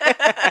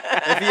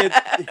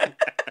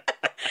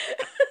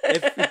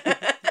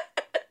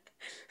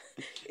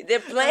 They're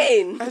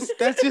playing.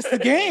 That's just the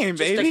game,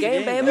 Just a baby.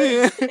 game,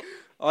 baby.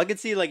 I could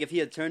see like if he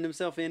had turned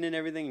himself in and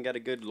everything and got a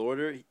good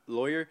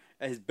lawyer,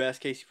 at his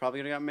best case, he probably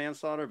gonna got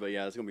manslaughter. But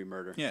yeah, it's gonna be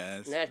murder. Yeah,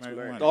 it's That's murder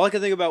murder. 1. All I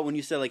can think about when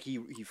you said like he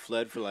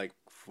fled for like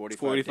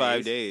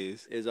 45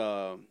 days. is you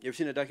ever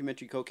seen a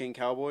documentary Cocaine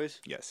Cowboys?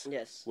 Yes.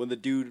 Yes. When the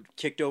dude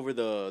kicked over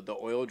the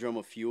oil drum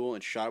of fuel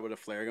and shot it with a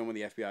flare gun when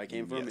the FBI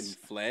came for him and he Yes.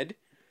 fled.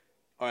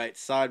 All right,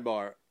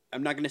 sidebar.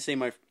 I'm not gonna say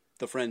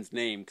the friend's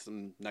name because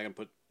I'm not gonna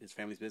put his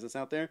family's business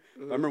out there.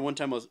 But I remember one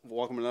time I was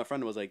walking with another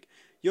friend and was like,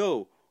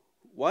 "Yo,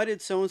 why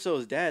did so and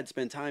so's dad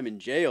spend time in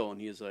jail?" And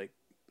he was like,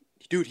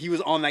 "Dude, he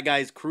was on that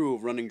guy's crew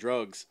of running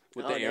drugs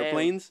with the Oh, damn.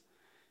 airplanes.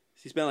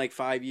 He spent like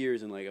 5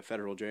 years in like a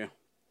federal jail."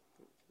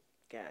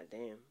 God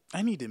damn.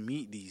 I need to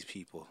meet these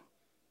people.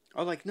 I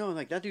was like, no,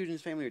 like that dude and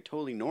his family are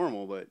totally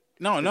normal, but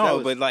No, that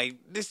was- but like,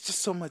 there's just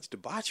so much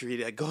debauchery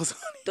that goes on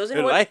Doesn't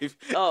in one- life.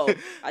 Oh,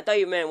 I thought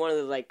you meant one of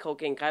the like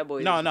cocaine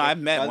cowboys. No, I've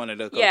met one of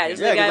the. Yeah, cocaine this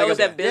is Yeah, the guy 'cause, like, always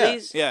I- at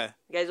Billy's. Yeah,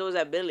 The guy's always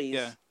at Billy's.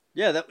 yeah,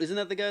 yeah, that isn't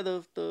that the guy,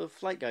 the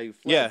flight guy who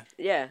fled? yeah.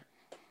 Yeah.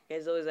 The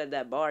guy's always at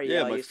that bar.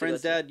 Yeah, I my used to go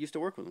friend's to. dad used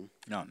to work with him.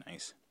 No,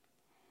 nice.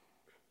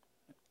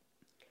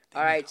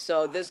 All right,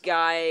 so this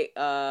guy,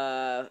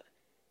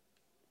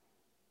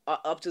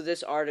 up to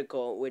this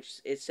article,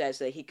 which it says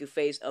that he could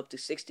face up to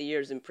 60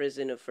 years in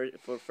prison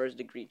for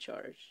first-degree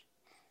charge.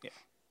 Yeah.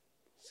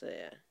 So,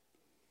 yeah.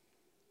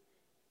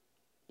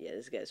 Yeah,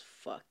 this guy's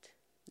fucked.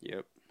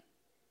 Yep.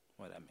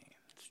 What I mean.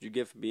 That's what you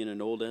get for being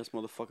an old ass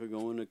motherfucker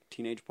going to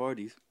teenage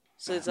parties.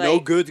 So it's No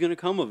like, good's gonna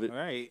come of it. All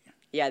right.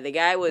 yeah, the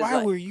guy was Why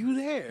like, were you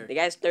there? the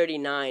guy's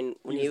 39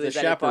 when He he was was the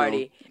at a chaperone.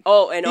 party.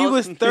 Oh, and He also,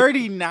 was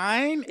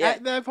 39 Yeah.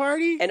 at that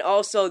party. and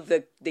also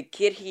the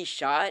kid he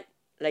shot,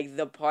 like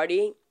the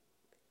party,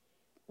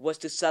 was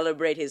to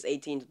celebrate his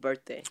 18th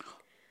birthday.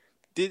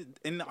 Did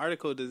in the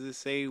article does it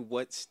say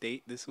what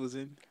state this was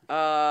in?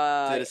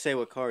 Did it say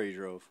what car he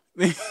drove?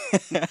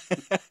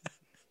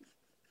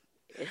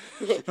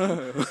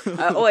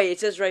 Oh wait, it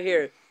says right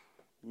here,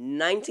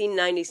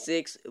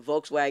 1996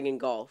 Volkswagen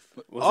Golf.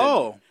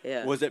 Was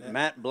Yeah, Was it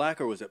matte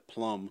black or was it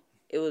plum?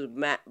 it was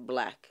matte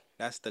black.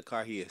 That's the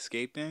car he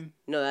escaped in.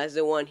 No, that's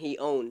the one he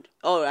owned.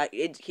 Oh,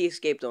 he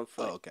escaped on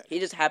foot. Oh, okay. He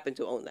just happened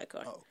to own that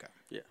car. Oh, okay.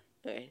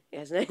 Okay. It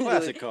has nothing to do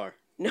Classic with- car.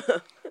 No,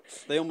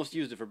 They almost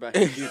used it for Back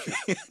to the Future.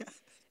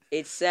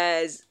 it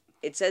says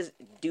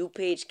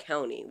DuPage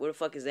County. Where the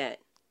fuck is that?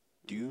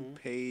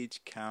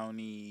 DuPage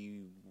County.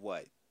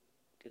 What?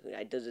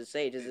 Does it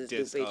say? Does it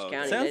Just- DuPage oh,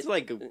 County? Sounds That's-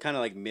 like kind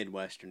of like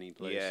Midwestern-y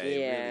place. Yeah,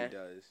 Yeah. it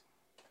really does.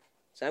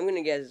 So I'm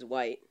gonna guess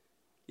white.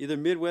 Either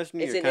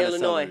Midwestern-y It's or in kind of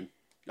Illinois. Southern.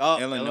 Oh,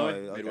 Illinois,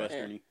 okay.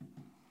 Midwestern-y.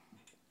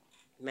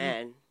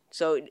 Man.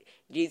 So do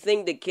you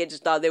think the kids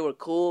thought they were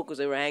cool because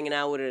they were hanging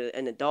out with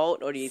an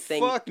adult, or do you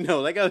think? Fuck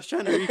no, that guy was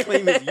trying to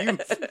reclaim his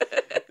youth.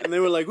 And they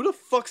were like, who the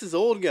fuck's this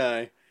old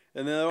guy?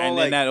 And they're all And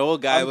like, then that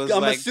old guy was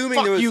like, "Fuck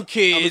there was, you,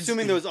 kids." I'm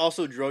assuming there was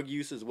also drug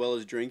use as well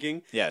as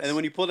drinking. Yes. And then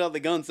when he pulled out the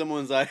gun,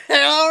 someone's like,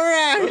 all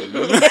right.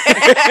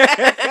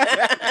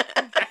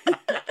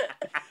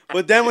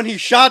 But then when he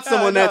shot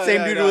someone, that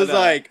same dude was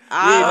like,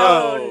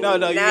 Oh, No,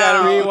 you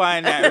gotta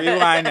rewind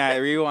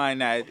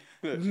that.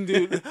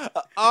 Dude,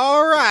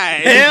 all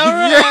right.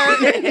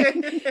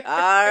 All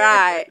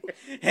right.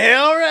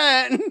 hell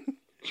right.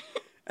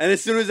 And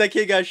as soon as that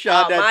kid got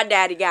shot, Oh, my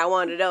daddy got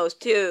one of those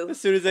too.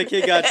 as soon as that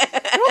kid got, you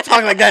don't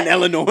talk like that in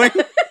Illinois.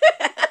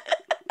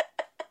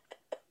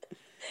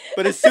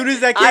 But as soon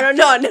as that kid, I don't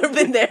know. I've never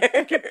been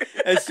there.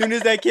 as soon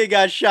as that kid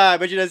got shot, I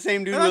bet you that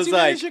same dude I thought was you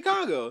lived in like,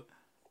 Chicago.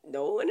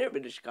 No, I've never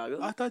been to Chicago.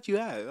 I thought you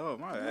had. Oh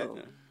my bad. No.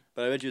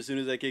 but I bet you as soon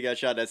as that kid got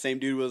shot, that same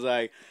dude was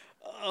like,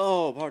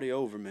 oh, party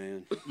over,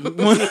 man.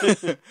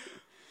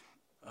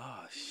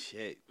 Oh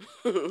shit.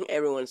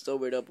 Everyone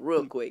sobered up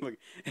real quick.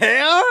 Hey,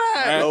 all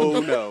right. Oh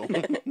no.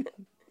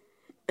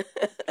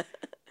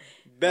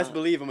 Best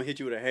believe I'm gonna hit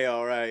you with a hey,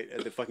 all right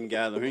at the fucking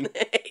gathering.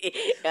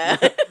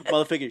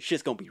 Motherfucking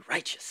shit's gonna be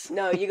righteous.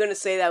 No, you're gonna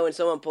say that when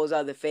someone pulls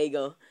out the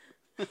Fago.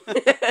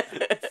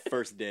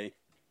 First day.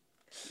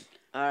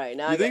 All right,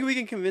 now You I think got- we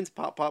can convince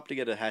Pop Pop to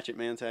get a Hatchet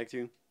Man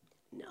tattoo?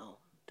 no,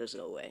 there's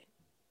no way.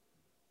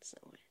 There's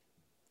no way.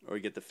 Or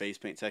get the face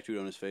paint tattooed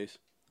on his face?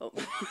 Oh.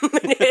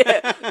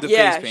 The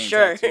yeah, face paint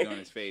sure, tattooed on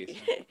his face.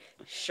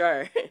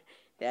 sure.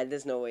 Yeah,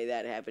 there's no way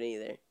that happened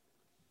either.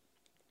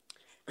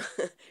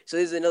 So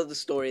this is another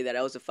story that I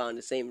also found in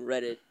the same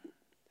Reddit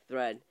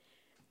thread.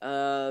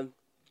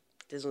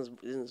 This one's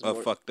Oh,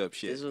 more, fucked up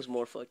shit. This was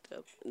more fucked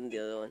up than the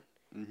other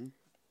one.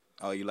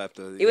 Oh, you left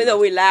the. Even though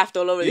we laughed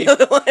all over the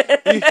other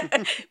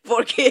one.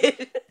 Poor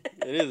kid.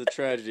 It is a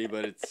tragedy,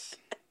 but it's...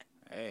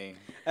 Hey.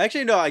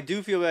 Actually, no, I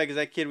do feel bad because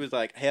that kid was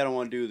like, hey, I don't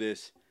want to do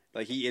this.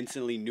 Like, he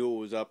instantly knew it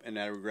was up, and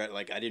I regret,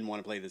 like, I didn't want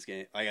to play this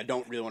game. Like, I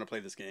don't really want to play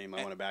this game. I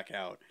want to back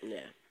out. Yeah.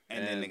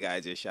 And then the guy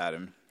just shot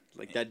him.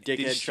 Like that Did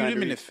dickhead you shoot trying him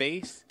to in the reach.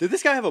 face? Did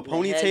this guy have a head.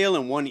 ponytail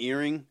and one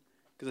earring?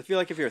 Because I feel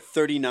like if you're a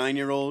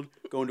 39-year-old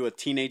going to a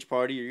teenage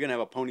party, you're gonna have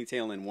a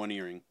ponytail and one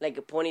earring. Like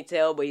a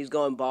ponytail, but he's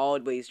going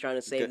bald, but he's trying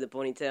to save Okay. the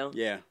ponytail.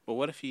 Yeah. But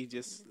what if he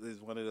just is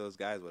one of those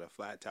guys with a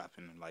flat top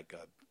and like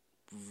a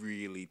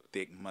really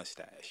thick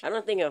mustache? I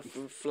don't think a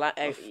flat.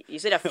 You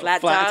said a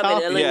flat, flat top,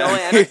 top? in Illinois.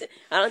 Yeah.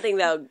 I don't think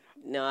that.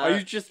 No. Are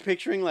you just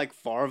picturing like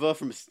Farva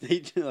from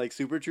State like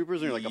Super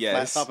Troopers, or like a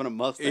Yes. flat top and a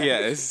mustache?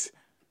 Yes.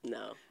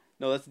 No.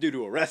 No, that's the dude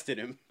who arrested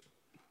him.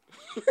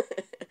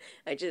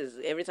 I just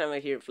every time I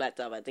hear flat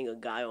top, I think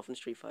of Guile from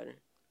Street Fighter.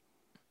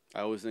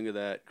 I always think of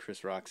that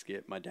Chris Rock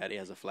skit. My daddy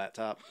has a flat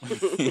top.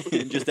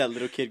 Just that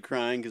little kid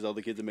crying because all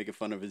the kids are making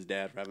fun of his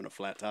dad for having a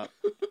flat top.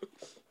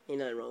 Ain't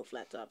nothing wrong with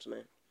flat tops,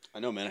 man. I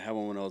know, man. I had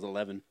one when I was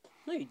 11.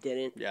 No, you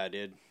didn't. Yeah, I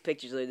did.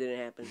 Pictures of it didn't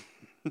happen.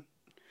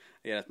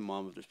 Yeah, that's my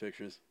mom with those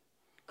pictures.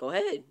 Go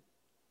ahead.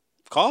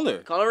 Call her.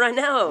 Call her right I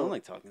now. don't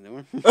like talking to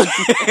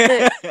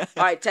her.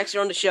 All right, text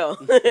her on the show.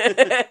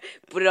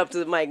 Put it up to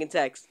the mic and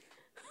text.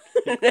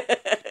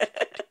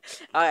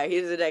 All right,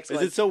 here's the next Is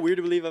one. it so weird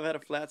to believe I've had a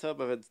flat top?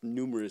 I've had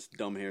numerous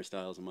dumb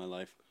hairstyles in my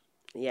life.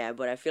 Yeah,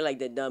 but I feel like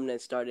the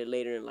dumbness started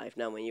later in life,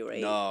 not when you were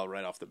 8. No,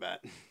 right off the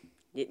bat.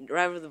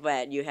 Right off the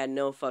bat, you had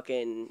no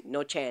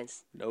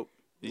chance. Nope.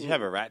 Did you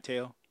have a rat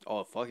tail?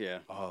 Oh, fuck yeah.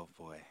 Oh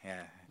boy,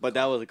 yeah. But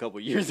that was a couple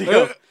years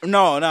ago.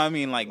 No, I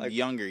mean like Like,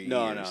 younger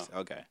no, years. no.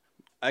 Okay.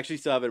 I actually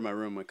still have it in my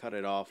room. I cut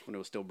it off when it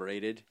was still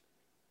braided.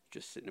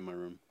 Just sitting in my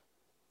room.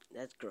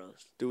 That's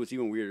gross. Dude, what's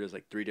even weirder is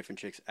like 3 different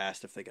chicks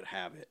asked if they could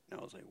have it. And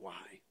I was like,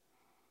 why?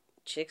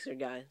 Chicks or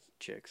guys?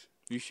 Chicks.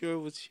 You sure it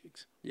was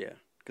chicks? Yeah.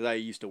 Because I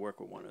used to work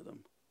with one of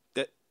them.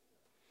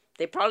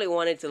 They probably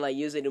wanted to like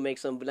use it to make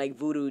some like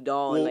voodoo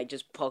doll and Well- like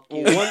just poke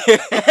you. Well, one,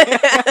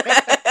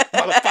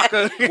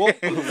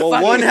 Motherfucker.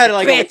 well, one had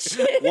like bitch.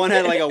 one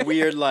had like a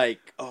weird like,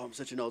 oh, I'm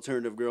such an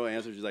alternative girl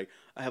answer. She's like,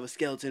 I have a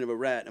skeleton of a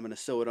rat. I'm gonna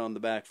sew it on the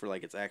back for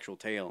like its actual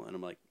tail. And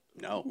I'm like,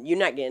 no. You're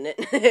not getting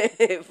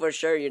it. For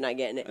sure, you're not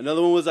getting it.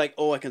 Another one was like,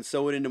 oh, I can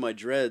sew it into my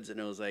dreads, and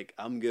it was like,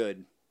 I'm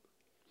good.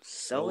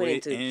 Sew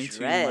it into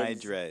dreads. my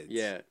dreads.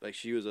 Yeah, like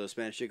she was a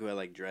Spanish chick who had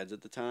like dreads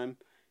at the time,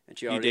 and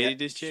she You already dated had,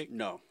 this chick?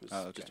 No, it was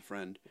Oh, okay. just a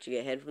friend. Did you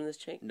get head from this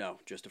chick? No,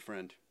 just a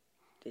friend.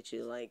 Did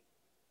you like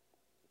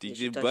Did Did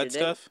you you touch butt your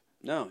dick? stuff?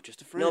 No,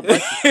 just a no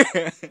friend.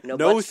 butt, No,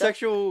 butt stuff?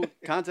 sexual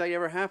contact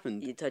ever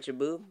happened. You touch a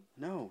boob?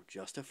 No,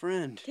 just a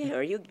friend. Damn,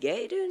 are you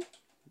gay, dude?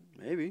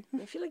 Maybe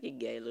I feel like you're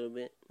gay a little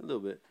bit. a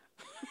little bit.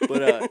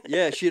 But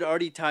yeah, she had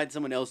already tied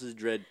someone else's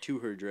dread to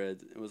her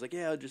dreads. It was like,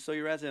 yeah, I'll just sew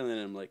your rat tail in.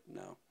 And I'm like,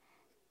 no.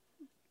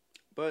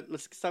 But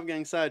let's stop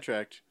getting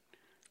sidetracked.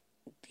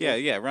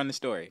 Yeah. Run the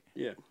story.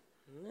 Yeah.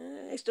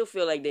 I still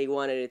feel like they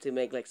wanted it to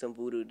make like some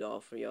voodoo doll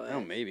for your ass.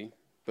 Oh, maybe.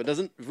 But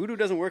voodoo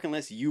doesn't work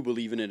unless you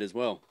believe in it as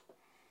well.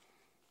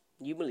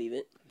 You believe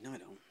it? No, I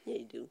don't. Yeah,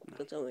 you do.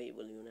 Don't tell me you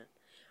believe in that.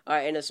 All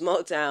right, in a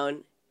small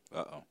town,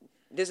 Uh-oh.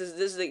 this is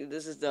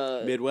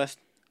the Midwest.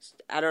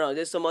 I don't know.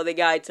 There's some other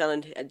guy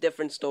telling a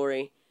different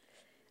story.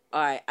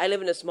 All right, I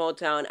live in a small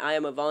town. I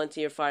am in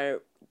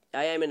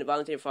the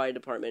volunteer fire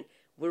department.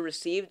 We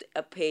received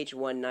a page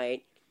one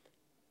night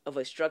of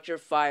a structure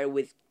fire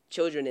with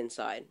children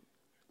inside.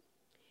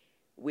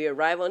 We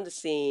arrive on the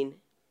scene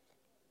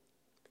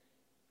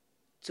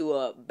to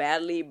a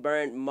badly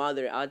burned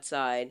mother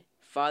outside,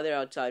 father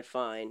outside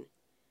fine,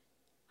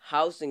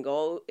 house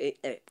engulfed,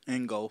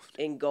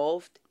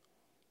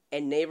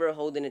 and neighbor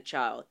holding a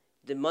child.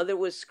 The mother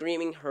was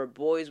screaming. Her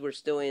boys were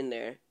still in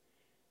there.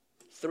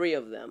 3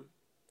 of them.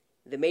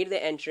 They made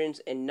the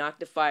entrance and knocked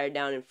the fire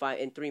down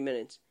in 3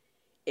 minutes.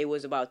 It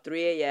was about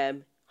 3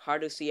 a.m.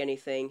 Hard to see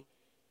anything.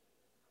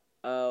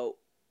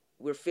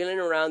 We're feeling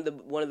around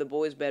one of the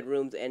boys'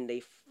 bedrooms, and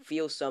they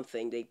feel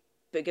something. They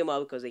pick him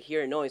up because they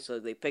hear a noise, so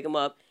they pick him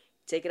up,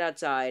 take it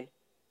outside,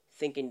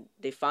 thinking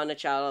they found the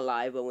child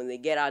alive. But when they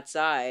get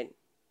outside,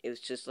 it was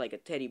just like a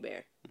teddy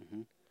bear.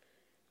 Mm-hmm.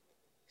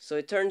 So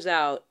it turns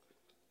out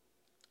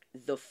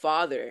the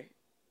father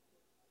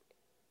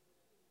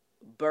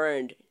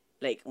burned,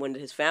 like when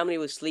his family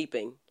was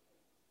sleeping,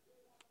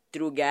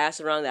 threw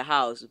gas around the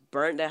house,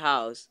 burnt the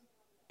house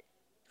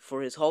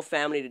for his whole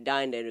family to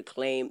die in there to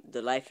claim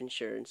the life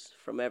insurance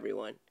from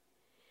everyone.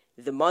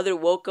 The mother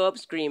woke up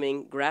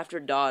screaming, grabbed her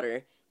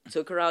daughter,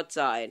 took her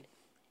outside,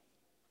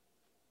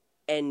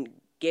 and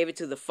gave it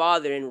to the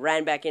father and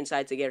ran back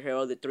inside to get her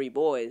other 3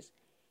 boys.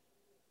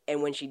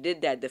 And when she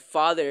did that, the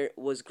father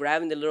was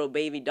grabbing the little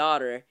baby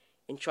daughter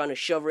and trying to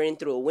shove her in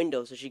through a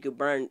window so she could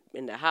burn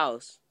in the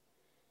house.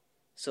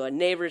 So a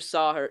neighbor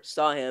saw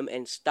him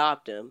and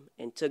stopped him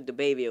and took the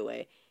baby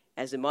away.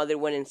 As the mother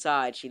went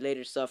inside, she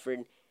later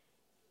suffered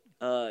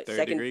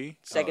second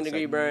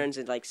degree burns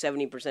and like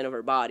 70% of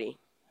her body.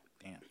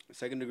 Damn.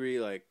 Second degree,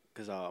 like,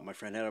 because my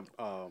friend had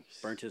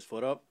burnt his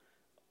foot up.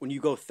 When you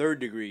go 3rd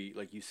degree,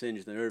 like, you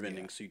singe the nerve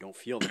endings so you don't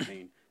feel the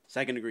pain.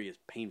 2nd degree is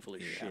painful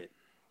as shit.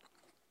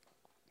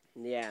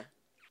 Yeah.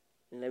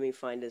 Let me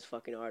find this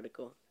fucking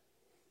article.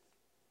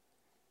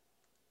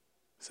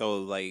 So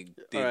like,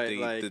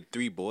 the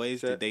 3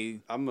 boys, did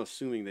they? I'm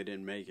assuming they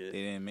didn't make it.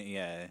 They didn't.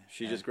 Yeah.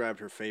 She just grabbed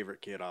her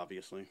favorite kid,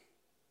 obviously.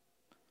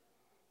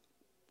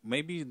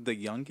 maybe the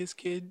youngest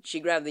kid, She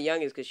grabbed the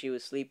youngest because she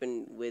was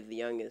sleeping with the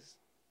youngest.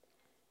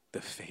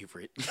 the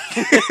favorite.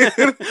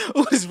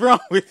 What is wrong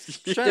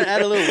with you? Trying to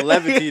add a little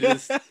levity to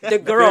this. The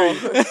girl.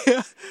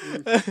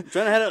 Trying to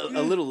add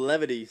a little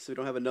levity so we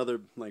don't have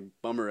another like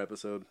bummer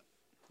episode.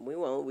 We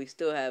won't. We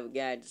still have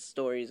got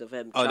stories of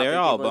him. Oh, chopping they're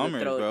all people in the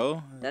bummers, throat.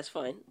 bro. That's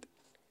fine.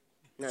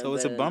 Not So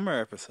it's a bad. bummer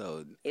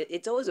episode.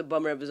 It's always a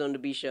bummer episode on the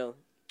B show.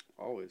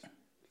 Always.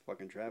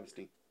 Fucking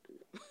travesty.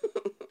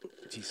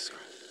 Jesus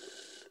Christ.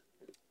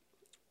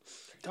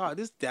 Dog,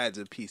 this dad's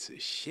a piece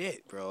of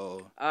shit,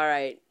 bro. All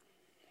right.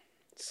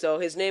 So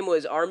his name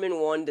was Armin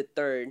Wand the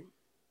Third.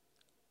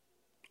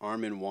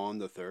 Armin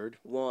Wand the Third.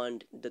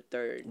 Wand the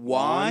Third.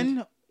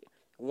 Juan?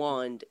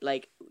 Wand,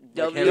 like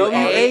Henry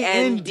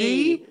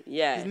W-A-N-D.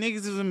 Yeah. These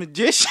niggas is a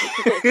magician.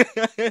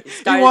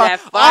 Started that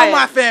fire. all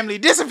my family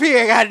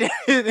disappear, goddamn.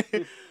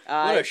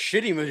 What a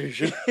shitty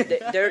magician.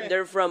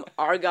 They're from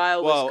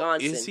Argyle, Well,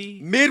 Wisconsin. is he?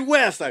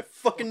 Midwest, I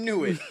fucking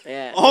knew it.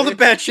 Yeah. All the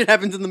bad shit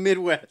happens in the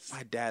Midwest.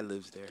 My dad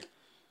lives there.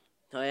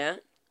 Oh yeah.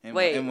 In,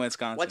 Wait. in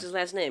Wisconsin. What's his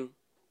last name?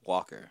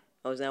 Walker.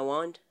 Oh, is that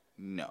Wand?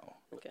 No.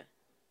 Okay.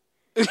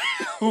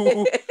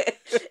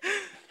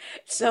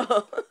 So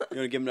You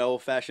gonna give him the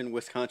old fashioned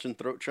Wisconsin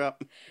throat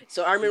chop?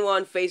 So Armin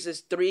Wand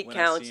faces 3 When I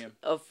counts see him.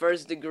 of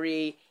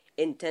first-degree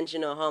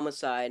intentional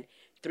homicide,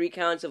 3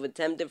 counts of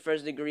attempted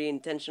first-degree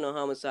intentional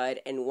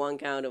homicide, and 1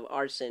 count of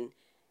arson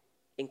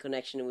in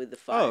connection with the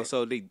fire. Oh,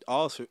 so they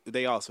all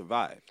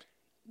survived.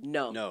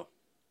 No. No.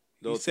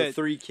 You Those said- the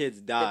 3 kids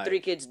The died. 3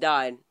 kids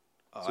died.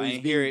 Oh, So I he's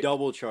didn't hear being it.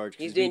 double charged.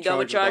 He's being double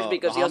with charged the-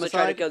 because the he also tried to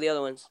homicide? kill the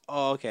other ones.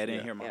 Oh, okay. I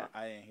didn't Yeah. hear Yeah.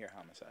 I didn't hear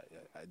homicide.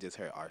 I just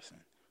heard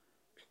arson.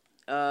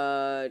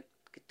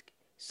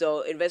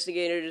 So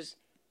investigators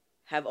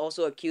have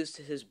also accused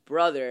his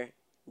brother,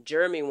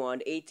 Jeremy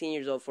Wand, 18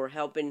 years old, for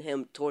helping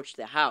him torch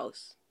the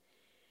house.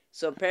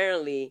 So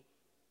apparently,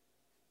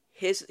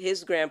 his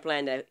grand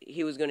plan that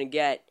he was going to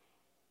get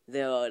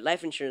the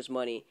life insurance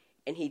money,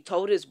 and he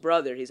told his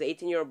brother, his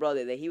 18-year-old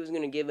brother, that he was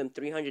going to give him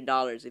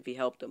 $300 if he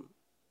helped him.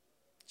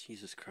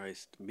 Jesus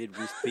Christ.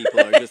 Midwest people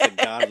are just a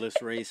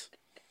godless race.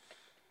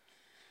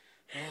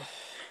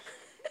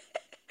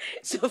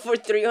 So for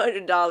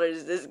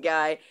 $300, this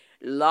guy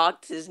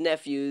locked his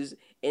nephews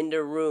in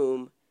the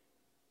room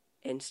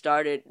and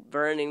started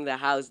burning the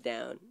house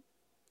down.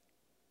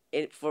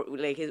 For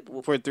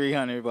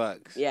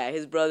 $300. Yeah,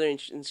 his brother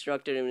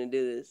instructed him to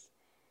do this.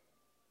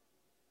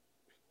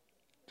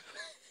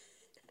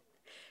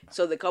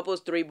 So the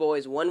couple's 3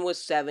 boys, one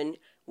was 7,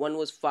 one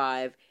was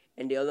 5,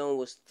 and the other one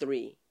was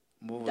 3.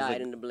 What was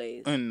Died it? in the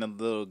blaze. And the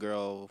little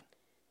girl.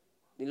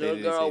 The little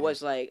didn't say girl that.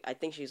 was like, I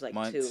think she's like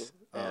Months. 2.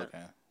 Oh, Yeah.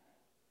 okay.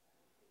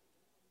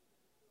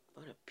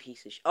 What a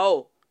piece of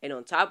Oh, and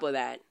on top of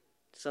that,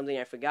 something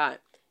I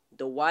forgot.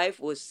 The wife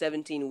was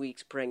 17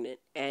 weeks pregnant,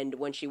 and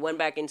when she went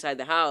back inside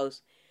the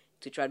house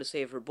to try to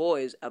save her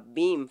boys, a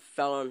beam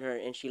fell on her,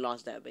 and she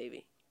lost that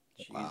baby.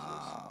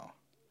 Wow.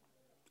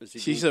 Is he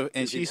She survived,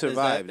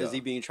 Is he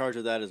though. being charged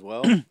with that as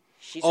well?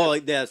 She Oh, sur-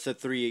 like that's a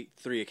three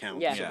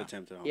accounts Yeah. of Yeah.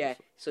 attempted yeah.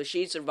 homicide. So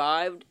she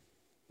survived,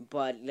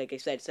 but like I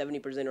said,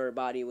 70% of her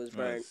body was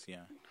burned. Yes,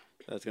 yeah.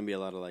 That's gonna be a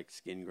lot of like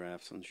skin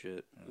grafts and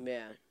shit.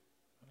 Yeah.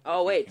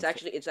 Oh wait, it's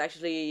actually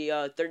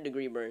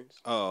 3rd-degree burns.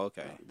 Oh,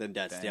 okay. Then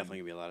that's Then- definitely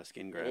gonna be a lot of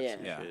skin grafts Yeah.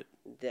 and Yeah. shit.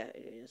 That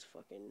is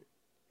fucking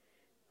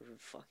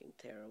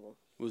terrible.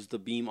 Was the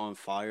beam on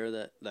fire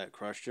that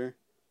crushed her?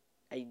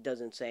 It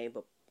doesn't say,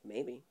 but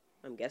maybe.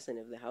 I'm guessing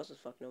if the house was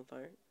fucking on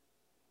fire.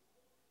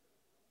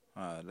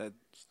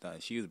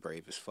 She was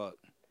brave as fuck.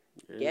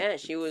 Yeah,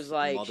 she was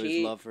like Mother's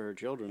love for her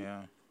children.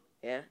 Yeah.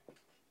 Yeah.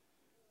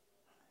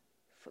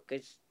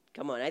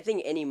 Come on, I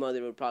think any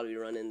mother would probably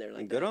run in there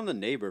like And that. good on the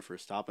neighbor for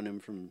stopping him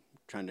from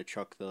trying to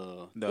chuck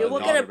the. Yeah, what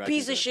kind daughter of back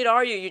piece into of the- shit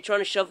are you? You're trying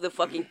to shove the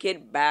fucking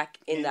kid back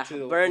in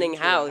the burning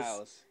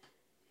house.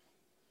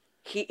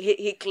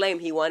 He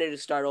claimed he wanted to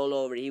start all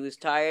over. He was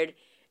tired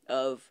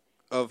of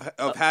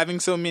Having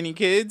so many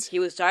kids. he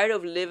was tired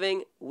of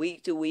living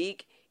week to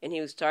week, and he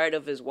was tired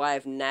of his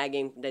wife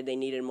nagging that they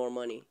needed more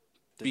money.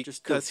 Then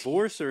just Because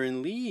divorce her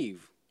and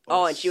leave.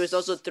 Oh, and she was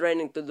also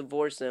threatening to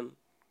divorce him.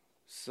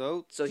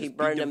 So So he just be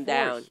burned him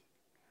down. divorced.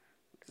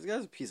 This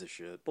guy's a piece of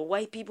shit. But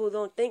white people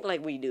don't think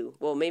like we do.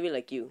 Well, maybe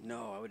like you.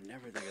 No, I would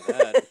never think of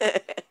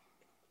that.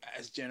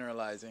 That's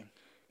generalizing.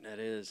 That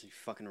is, you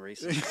fucking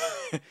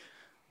racist.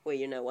 Wait,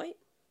 you're not white?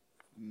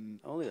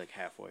 Only like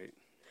half white.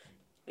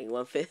 Like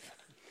 1/5?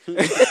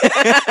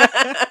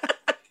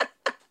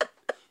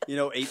 You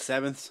know,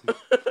 8/7.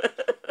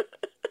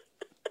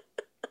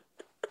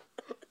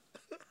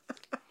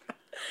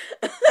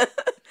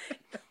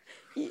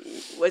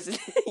 Was it?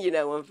 You're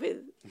not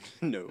 1/5?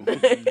 No.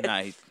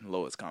 Nice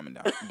lowest common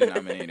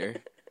denominator.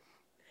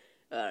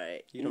 All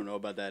right. You don't know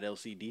about that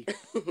LCD.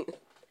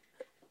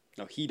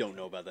 No, he don't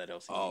know about that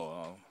LCD.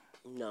 Oh,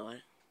 No,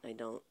 I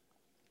don't.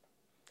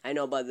 I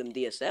know about them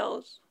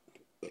DSLs.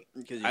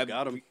 Because you I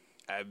got him.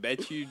 I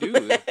bet you do.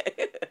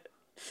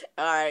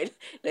 All right,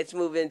 let's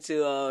move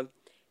into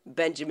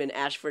Benjamin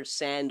Ashford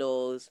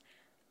Sandals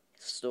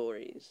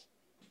stories.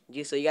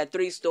 So you got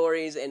 3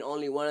 stories, and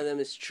only one of them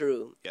is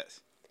true.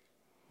 Yes.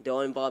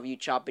 Don't involve you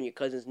chopping your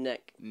cousin's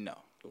neck. No.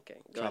 Okay,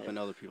 go Chopping ahead.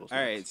 other people's. All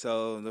right,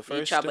 so the You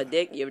first chop a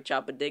dick? You ever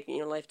chop a dick in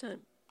your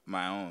lifetime?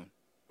 my own.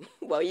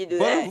 Why would you do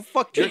What the that?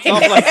 fuck jerks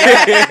off like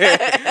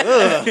that?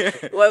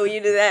 Ugh. Why would you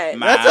do that?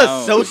 My That's a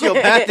own.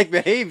 sociopathic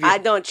behavior. I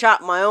don't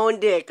chop my own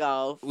dick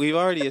off. We've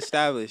already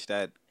established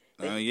that.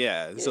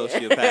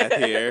 Sociopath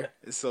here,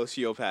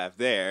 sociopath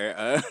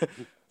there.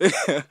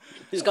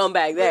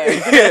 Scumbag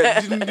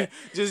there.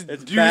 just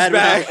It's douchebag,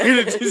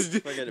 bad just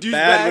Fucking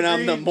bad when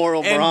I'm the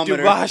moral and barometer.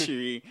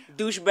 debauchery,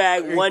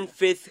 Douchebag,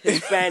 1/5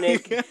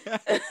 Hispanic.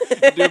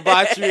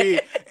 debauchery,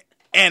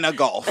 and a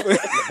golf.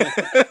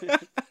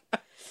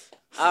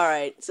 All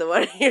right, so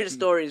what are your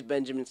stories,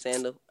 Benjamin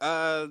Sandel?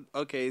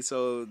 Okay,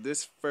 so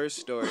this first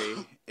story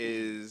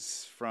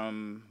is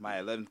from my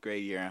 11th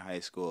grade year in high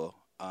school.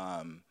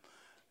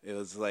 It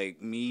was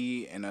like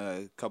me and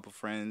a couple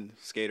friends,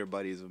 skater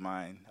buddies of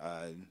mine.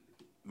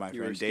 My You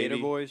were friend skater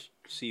Davey. boys.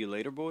 See you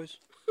later, boys.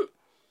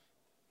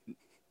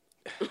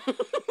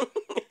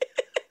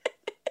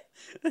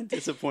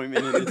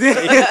 Disappointment in his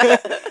face.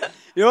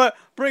 You know what?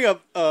 Bring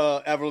up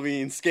Avril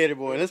Lavigne's Skater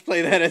Boy. Let's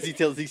play that as he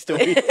tells these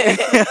stories.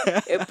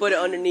 And put it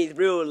underneath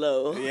real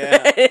low.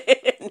 Yeah.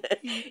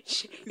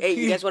 Hey,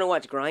 you guys want to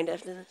watch Grind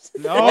after this?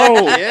 No,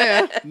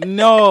 Yeah.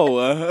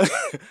 no.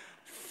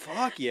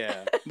 Fuck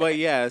yeah. But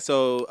yeah,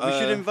 so We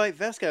should invite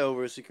Vesca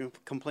over so he can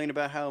complain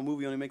about how a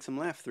movie only makes him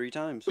laugh 3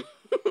 times.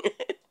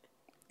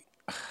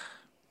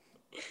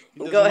 he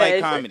doesn't Go like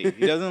ahead. comedy.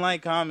 He doesn't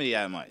like comedy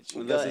that much.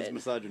 Unless it's ahead.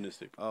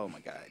 misogynistic. Oh my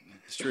god,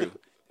 it's true.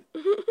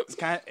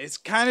 It's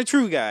kind of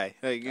true, guy.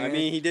 Like, I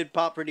mean, he did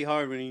pop pretty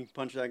hard when he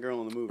punched that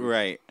girl in the movie.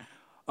 right.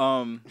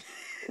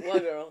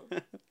 What girl?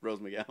 Rose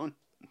McGowan.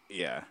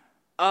 Yeah.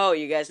 Oh,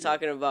 you guys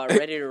talking about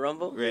Ready to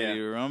Rumble? Ready Yeah.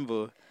 to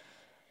rumble.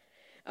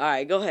 All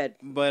right, go ahead.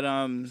 But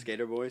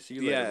Skater Boy. See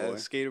you later, yeah, boy.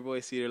 Skater Boy,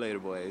 see you later,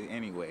 boy.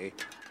 Anyway,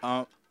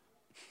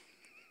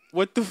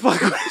 what the fuck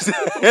was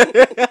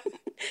that?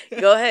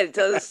 Go ahead,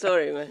 tell the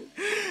story, man.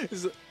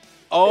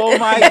 Oh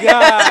my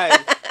god,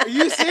 are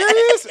you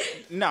serious?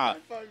 Nah.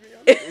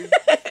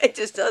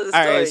 Just tell the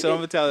story. All right, so I'm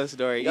gonna tell the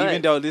story, Go even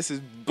ahead. though this is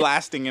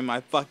blasting in my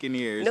fucking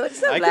ears. No,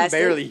 it's not I can blasting.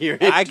 barely hear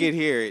it. I could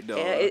hear it though.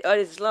 Yeah,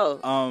 it's slow.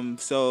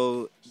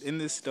 So in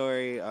this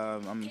story,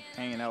 I'm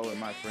hanging out with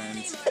my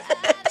friends,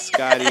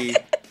 Scotty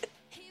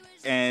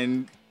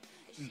and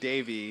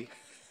Davey,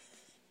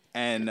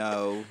 and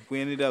we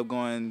ended up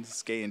going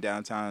skating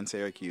downtown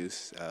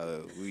Syracuse.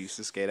 We used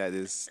to skate at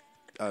this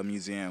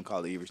museum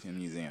called the Everton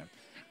Museum.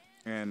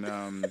 And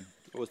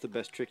What's the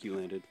best trick you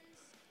landed?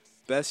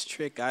 best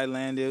trick I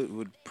landed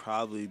would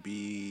probably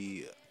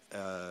be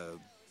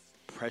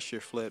pressure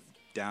flip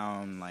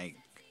down like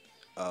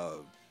a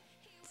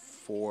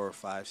 4 or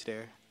 5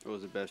 stair. What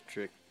was the best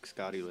trick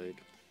Scotty laid?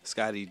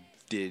 Scotty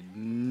did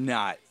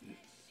not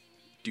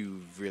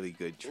do really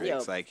good tricks.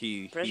 Yo, like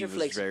he pressure was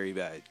flicks- very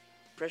bad.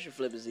 Pressure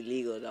flip is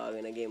illegal, dog,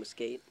 in a game of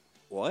skate.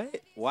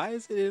 What? Why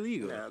is it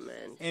illegal? Nah, man.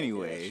 Can't do that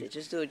Anyway. shit.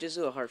 Just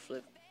do a hard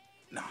flip.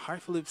 No,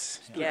 hard flips.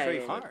 Yeah, tray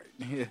yeah,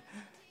 hard.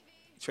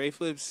 Tray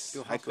flips.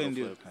 Do a I couldn't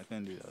do. hospital I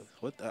couldn't do those.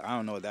 What? I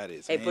don't know what that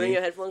is. Hey, man. put in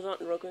your headphones on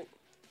real quick.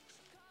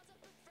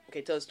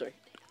 Okay, tell the story.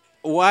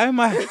 Why am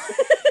I?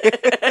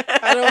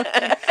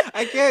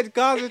 I can't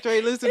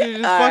concentrate listening to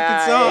this Alright,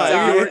 fucking alright,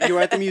 song. it's You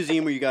were at the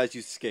museum where you guys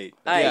used to skate.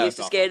 All right, Yeah, you used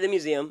to skate at the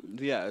museum.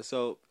 Yeah.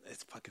 So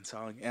it's a fucking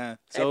song. Yeah.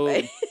 So.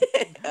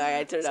 All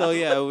right, turn it So off.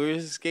 yeah, we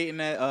were skating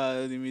at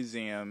the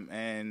museum,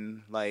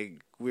 and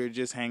like we were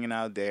just hanging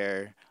out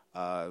there.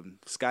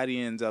 Scotty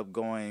ends up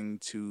going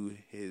to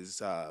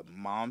his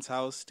mom's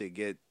house to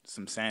get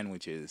some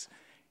sandwiches.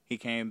 He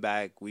came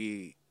back.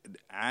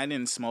 I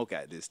didn't smoke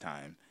at this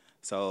time,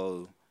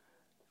 so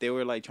they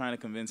were like trying to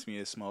convince me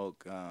to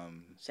smoke.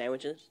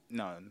 Sandwiches?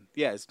 No,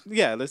 yes,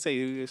 yeah. Let's say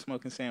we were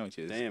smoking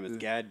sandwiches. Damn, it's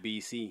GAD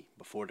BC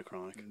before the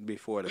Chronic.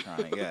 Before the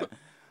Chronic, yeah.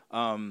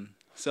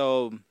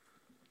 So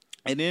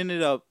it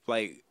ended up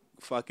like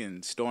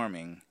fucking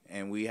storming,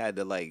 and we had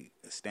to like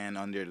stand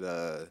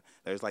under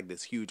there's like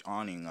this huge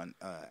awning on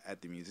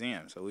at the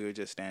museum, so we were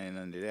just standing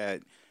under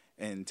that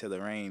until the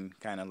rain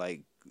kind of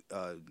like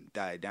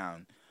died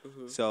down.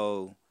 Mm-hmm.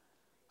 So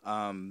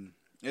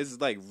it's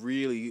like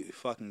really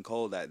fucking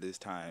cold at this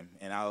time,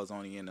 and I was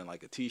only in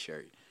like a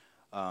t-shirt.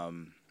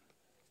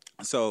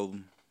 So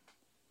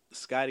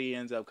Scotty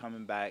ends up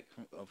coming back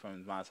from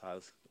his mom's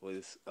house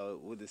with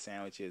the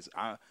sandwiches.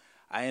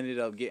 I ended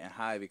up getting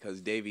high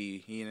because Davey,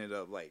 he ended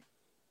up like,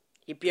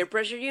 He peer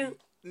pressured you?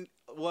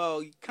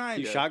 well,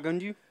 kind He of.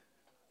 shotgunned you?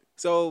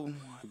 So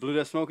Blew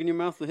that smoke in your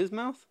mouth with his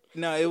mouth?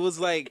 no, it was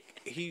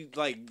like he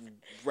like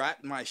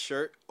wrapped my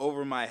shirt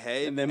over my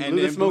head And then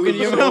blew the smoke in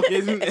your smoke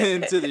mouth?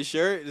 into the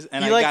shirt,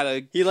 and He I like, got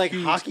a he like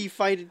huge- hockey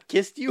fighted,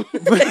 kissed you?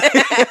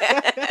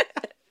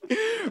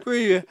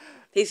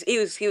 He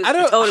was I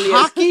don't totally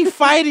hockey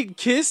fighting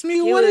kiss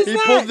me. What was- is He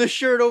that? pulled the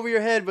shirt over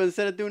your head, but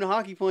instead of doing a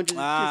hockey punch,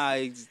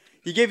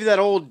 he gave you that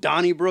old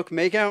Donnybrook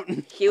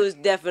makeout. He was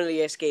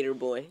definitely a skater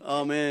boy.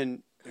 Oh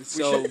man!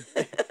 So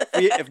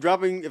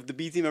if the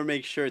B team ever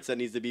makes shirts, that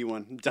needs to be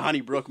one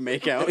Donnybrook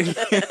makeout.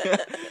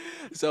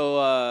 So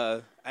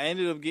I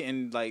ended up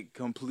getting like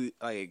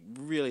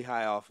really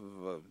high off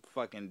of a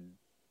fucking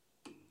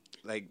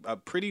like a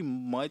pretty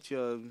much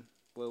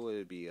what would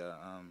it be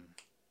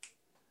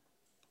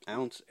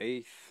Ounce,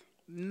 eighth,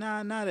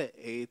 not an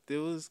eighth. It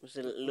was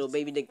it a little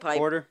baby dick pipe?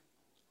 quarter.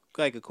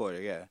 like a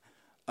quarter, yeah.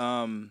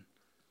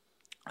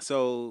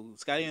 So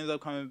Scotty ends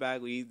up coming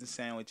back. We eat the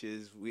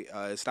sandwiches.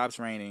 It stops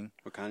raining.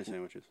 What kind of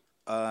sandwiches?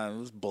 It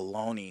was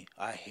bologna.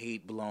 I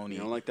hate bologna.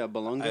 You don't like that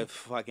bologna? I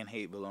fucking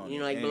hate bologna. You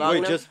don't like And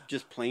bologna? Wait,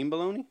 just plain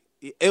bologna?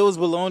 It was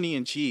bologna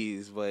and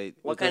cheese, but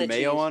What With kind the of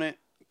mayo cheese? on it?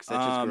 'Cause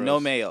that's just no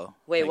gross. mayo.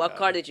 Wait, Thank what God.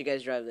 car did you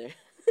guys drive there?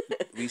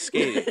 We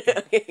skated.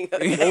 Okay, go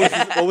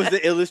ahead. What was the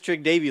illest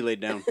trick Davey laid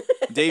down?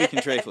 Davey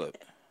can tray flip.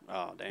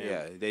 Oh, damn.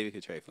 Yeah, Davey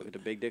can tray Look flip. at the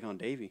big dick on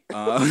Davey.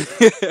 Um,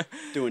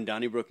 Doing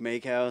Donnybrook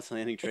Makehouse,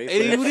 landing tray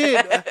he flips.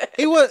 did.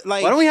 It was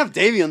like Why don't we have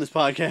Davey on this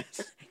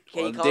podcast?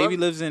 Can you call Davey him?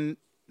 lives in.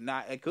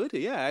 I could.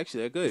 Yeah,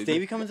 actually, I could. Is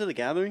Davey coming to the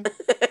gathering?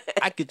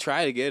 I could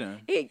try to get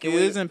him. Hey, He can we-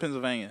 lives in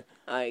Pennsylvania.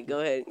 All right, go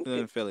ahead. He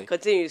lives in Philly.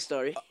 Continue your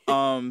story.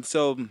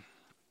 So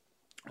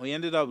we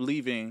ended up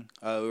leaving.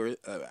 We were,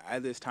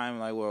 at this time,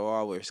 like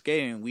while we were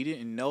skating, we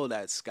didn't know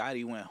that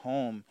Scotty went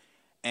home,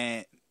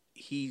 and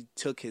he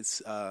took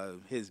his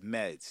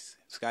meds.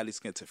 Scotty's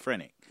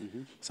schizophrenic,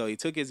 so he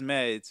took his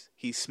meds.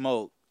 He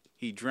smoked.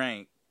 He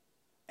drank,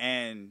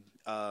 and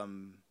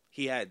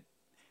he had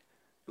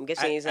I'm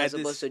guessing he's not at this-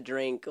 supposed to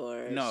drink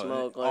or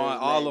smoke or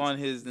all on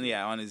his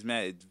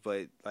meds.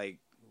 But like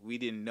we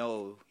didn't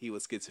know he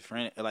was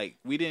schizophrenic. Like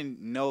we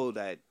didn't know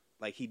that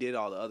like he did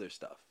all the other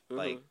stuff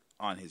like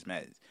on his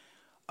meds.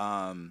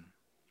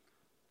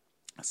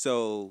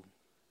 So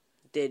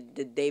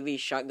Did Davey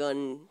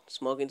shotgun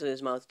smoke into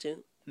his mouth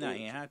too? no,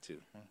 you ain't had to.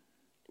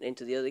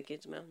 Into the other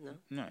kid's mouth? No.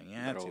 No, you ain't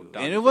had That to. old And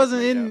Dr. it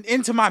wasn't Freak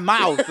into my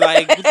mouth.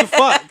 Like what the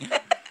fuck?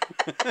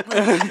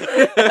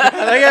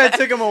 I think it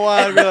took him a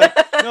while to be like,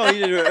 no,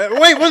 you didn't.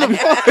 Wait, what the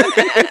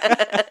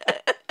fuck?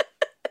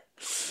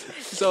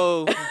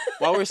 So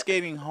while we're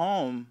skating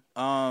home,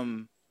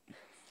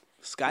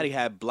 Scotty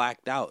had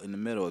blacked out in the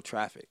middle of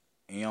traffic,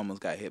 and he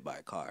almost got hit by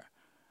a car.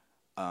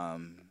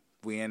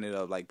 We ended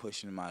up like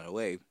pushing him out of the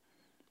way.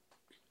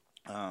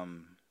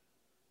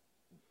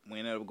 We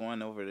ended up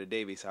going over to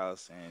Davy's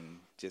house and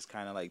just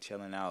kind of like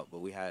chilling out. But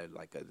we had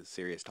like a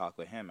serious talk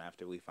with him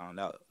after we found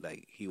out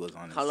like he was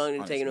on. How long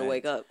did it take him to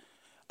wake up?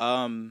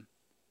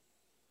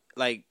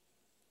 Like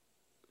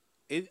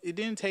it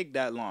didn't take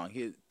that long.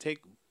 It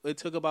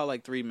took about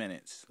like 3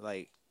 minutes.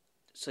 Like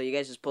So you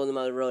guys just pulled him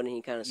out of the road and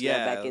he kind of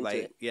snapped back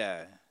into it.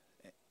 Yeah.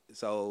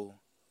 So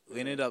we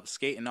ended up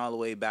skating all the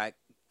way back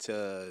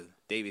to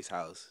Davy's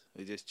house.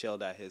 We just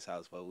chilled at his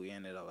house, but we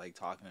ended up like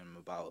talking to him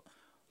about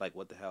like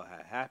what the hell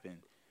had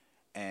happened,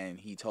 and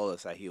he told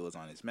us that he was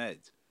on his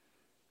meds,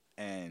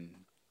 and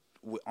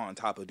on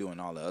top of doing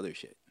all the other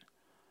shit.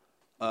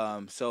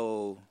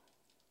 So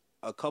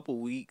a couple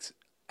weeks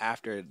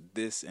after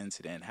this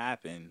incident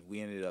happened,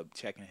 we ended up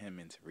checking him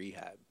into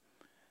rehab.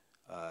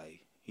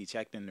 He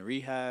checked into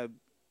rehab.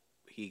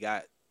 He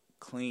got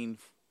clean,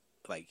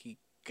 like he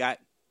got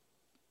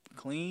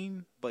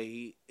clean, but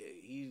he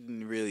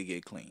didn't really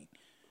get clean.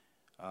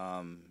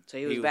 So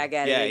he was back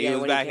at it again. Yeah, he was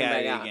when back he came at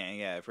back it out. again.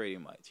 Yeah, pretty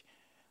much.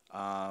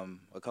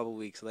 A couple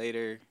weeks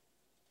later,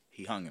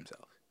 he hung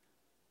himself.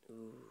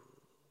 Ooh.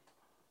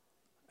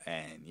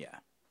 And yeah,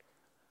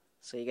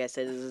 So you guys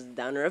said this is a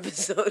downer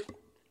episode.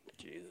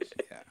 Jesus.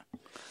 yeah.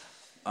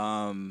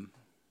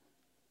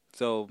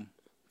 So All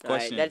right,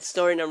 questions. that's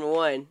story number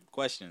one.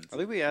 Questions. I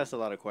think we asked a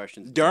lot of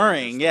questions.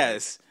 During,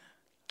 yes,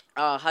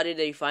 How did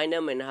they find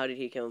him and how did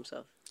he kill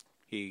himself?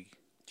 he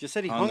Just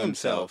said he hung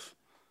himself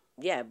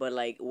Yeah, but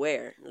like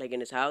where? Like in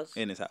his house?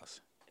 in his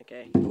house.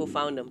 Okay. Who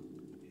found him?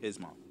 His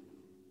mom.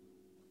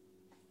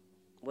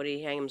 What did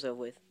he hang himself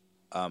with?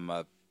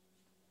 A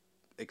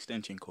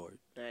extension cord.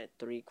 All right,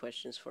 3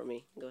 questions for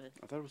me. Go ahead.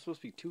 I thought it was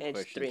supposed to be 2 It's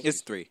questions. 3.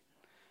 It's 3.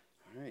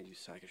 All right, you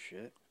sack of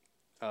shit.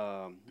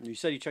 You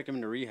said you checked him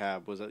into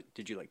rehab.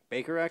 Did you like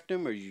Baker act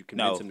him, or did you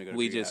convince No, him to go to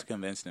we rehab? just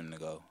convinced him to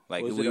go.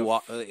 Like Was we it a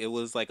walk. It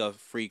was like a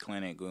free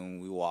clinic when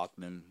we walked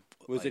them.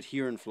 Was like, it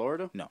here in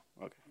Florida? No,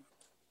 Okay.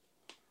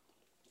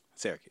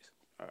 Syracuse.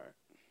 All right.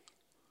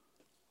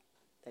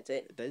 That's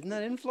it. Isn't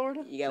that in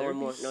Florida? You got one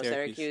more. No,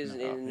 Syracuse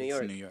no, in New it's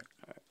York. New York.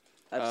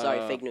 I'm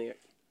sorry, fake New York.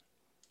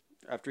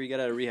 After he got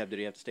out of rehab, did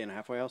he have to stay in a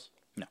halfway house?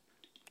 No.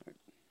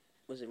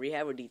 Was it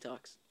rehab or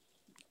detox?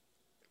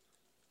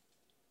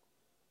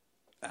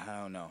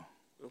 I don't know.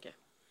 Okay.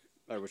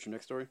 All right, what's your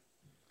next story?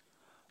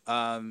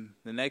 The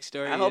next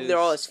story. I hope they're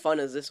all as fun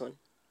as this one.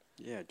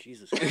 Yeah,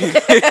 Jesus. Should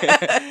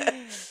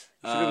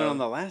have been on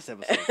the last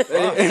episode.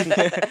 Fuck.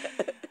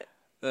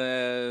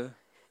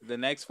 The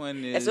next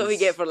one is. That's what we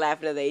get for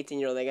laughing at the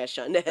 18-year-old that got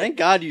shot in the head. Thank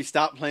God you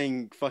stopped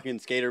playing fucking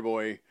Skater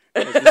Boy.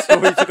 'Cause the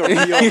story took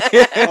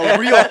a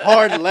real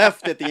hard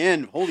left at the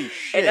end. Holy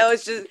shit. And that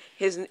was just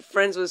his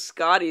friends with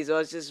Scotty, so I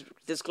was just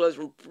disclosed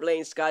from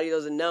playing Scotty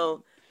doesn't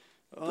know.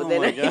 oh But then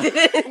my I God.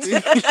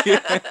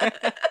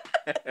 didn't.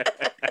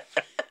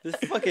 This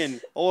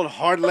fucking old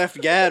hard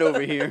left gad over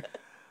here.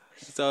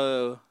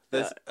 So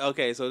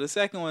Okay, so the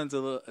second one's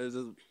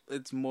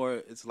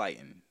it's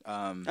lightened.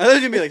 I thought it was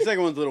gonna be like the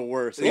second one's a little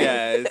worse.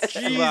 Yeah, it's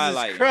a lot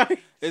lightened.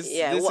 Christ. This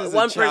is one a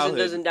person childhood-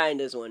 doesn't die in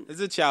this one. It's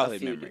a childhood A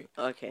few memory.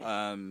 do. Okay.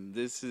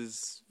 This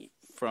is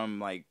from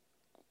like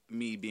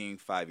me being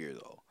 5 years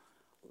old,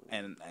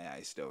 and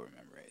I still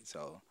remember it.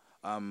 So,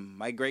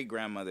 my great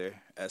grandmother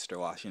Esther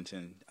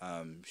Washington,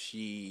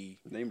 she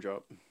Name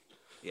drop.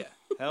 yeah,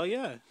 hell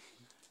yeah.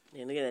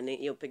 Yeah, look at that name.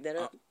 Yo, pick that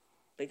up.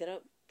 Pick that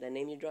up. That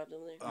name you dropped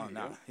over there. Oh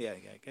no, yeah,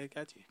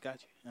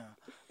 got you.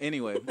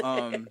 Anyway,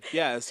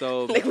 yeah.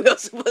 So Like we all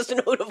supposed to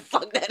know who the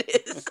fuck that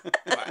is.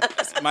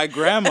 my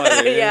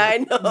grandmother. Yeah, I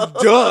know.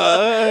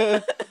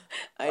 Duh.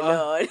 I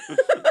know.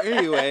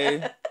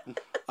 Anyway,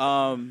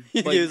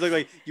 You guys look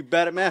like you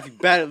bad at math, you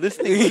bad at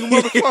listening, you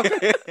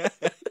motherfucker.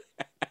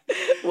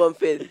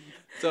 1/5.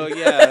 So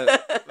yeah,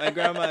 my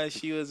grandma,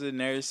 she was a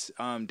nurse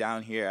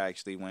down here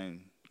actually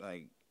when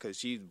cause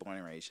she's born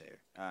and raised here.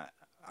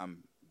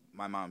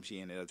 My mom, she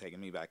ended up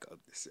taking me back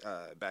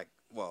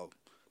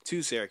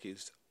to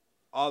Syracuse.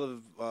 All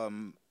of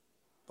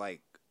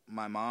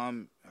my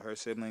mom, her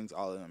siblings,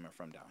 all of them are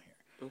from down here.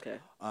 Okay.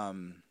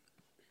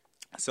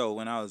 So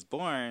when I was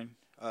born,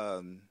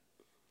 when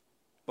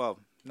I was born.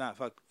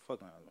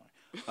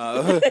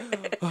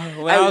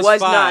 When I was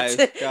five,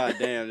 not. God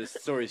damn, this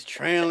story's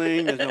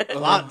trailing. There's no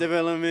plot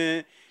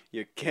development.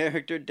 Your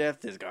character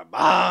depth is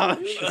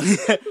garbage.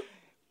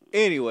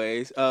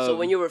 anyways. So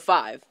when you were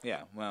 5.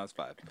 Yeah, when I was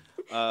 5.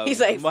 He's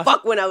like,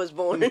 fuck when I was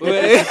born. When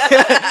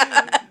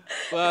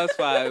I was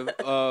 5,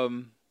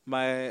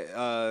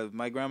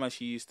 my grandma,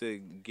 she used to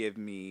give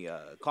me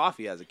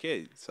coffee as a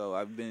kid, so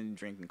I've been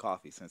drinking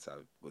coffee since I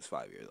was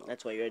 5 years old.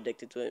 That's why you're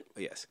addicted to it.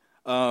 Yes.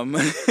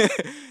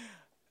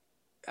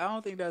 I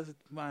don't think that's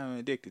why I'm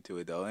addicted to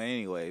it though.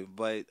 Anyway,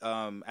 but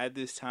at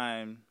this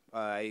time,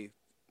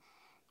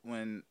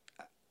 when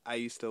I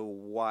used to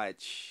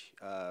watch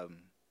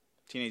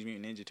Teenage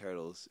Mutant Ninja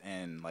Turtles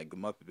and like the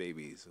Muppet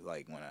Babies,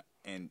 like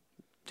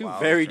Two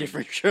very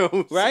different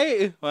shows,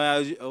 right? When I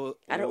was,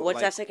 I don't. What's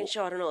that second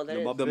show? I don't know what that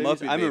is. The Babies?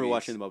 Muppet I remember Babies.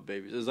 watching the Muppet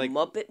Babies. It was like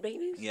Muppet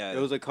Babies. Yeah, it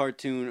was a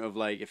cartoon of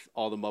like if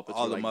all the Muppets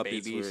all were the like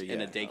Muppets babies were,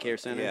 in a daycare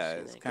center. Yeah,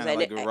 it's 'Cause kind I of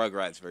like ne- a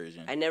Rugrats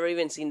version. I never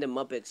even seen the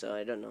Muppets, so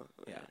I don't know.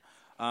 Yeah.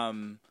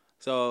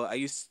 So I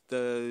used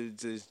to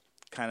just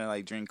kind of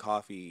like drink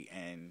coffee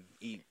and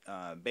eat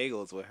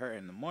bagels with her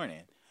in the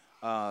morning.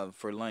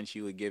 For lunch,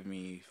 she would give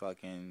me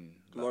fucking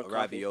More coffee?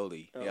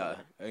 ravioli. Oh, Yeah,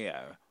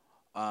 yeah.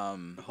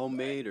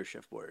 Homemade or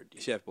Chef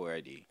Boyardee? Chef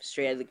Boyardee.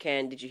 Straight out of the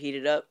can. Did you heat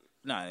it up?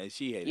 No,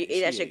 she hated You it. ate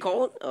She that shit hated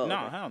cold? it. Oh,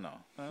 No, okay. hell no.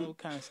 What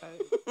kind of side?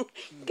 What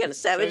kind of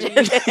savage? What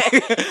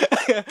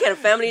kind of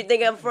family do you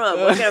think I'm from?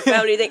 What kind of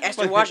family do you think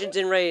Esther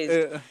Washington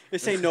raised?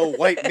 This ain't no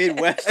white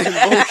Midwestern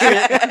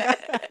bullshit.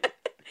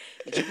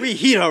 We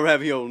heat our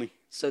ravioli.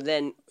 So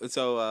then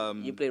So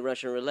you played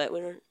Russian roulette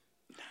with her?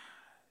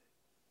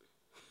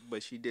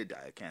 but she did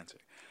die of cancer.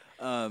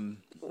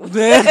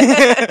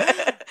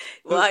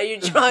 Why are you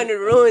trying to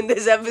ruin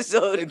this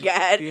episode,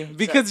 God?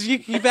 Because you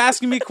keep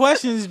asking me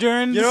questions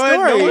during You the know what?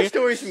 story. No more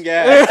stories from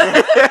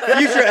Gad.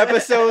 Future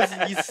episodes,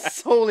 he's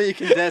solely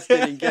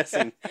contested in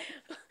guessing.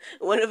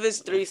 One of his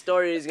 3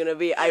 stories is gonna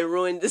be I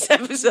ruined this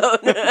episode.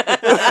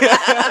 That's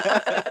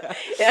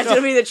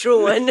gonna be the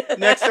true one.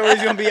 Next story is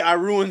gonna be I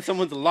ruined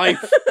someone's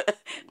life.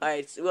 All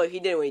right. Well, he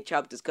did when he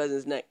chopped his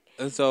cousin's neck.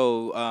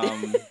 So,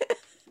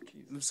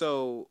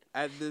 so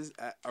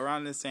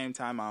around the same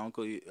time, my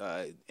uncle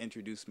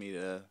introduced me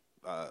to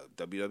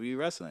WWE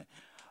wrestling,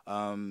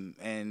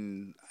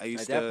 and I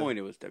used At that point,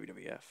 it was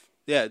WWF.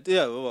 yeah,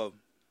 WWF,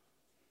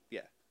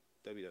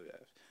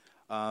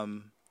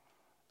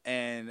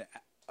 and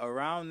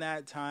around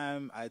that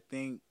time, I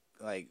think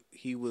like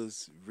he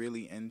was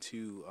really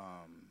into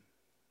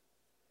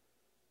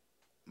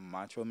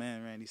Macho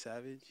Man Randy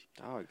Savage.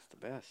 Dog, it's the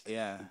best.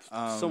 Yeah,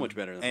 So much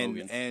better than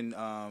Hogan. And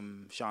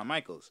Shawn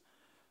Michaels.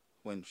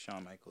 When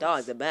Shawn Michaels,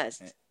 Dog, the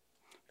best.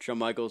 Shawn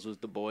Michaels was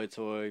the boy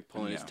toy,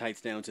 pulling his Yeah. tights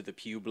down to the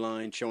pube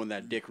line, showing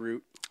that dick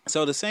root.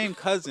 So the same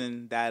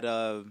cousin that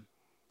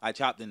I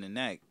chopped in the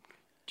neck.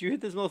 Did you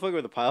hit this motherfucker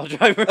with a pile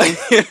driver?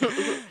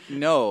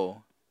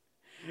 No,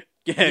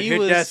 Yeah, He hit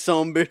was- that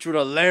son bitch with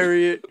a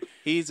lariat.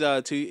 he's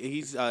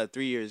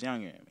 3 years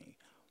younger than me.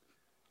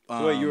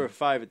 So wait, you were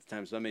 5 at the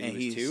time, so that means and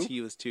he was 2?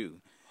 he was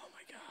 2. Oh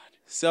my god.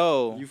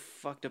 So You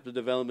fucked up the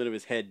development of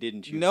his head,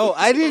 didn't you? no,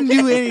 I didn't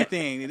do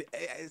anything.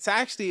 It's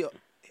actually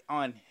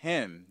on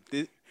him.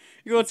 You're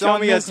gonna It's tell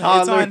on me a this- it's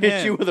toddler on hit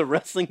him. you with a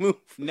wrestling move?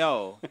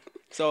 No.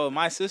 So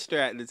my sister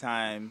at the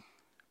time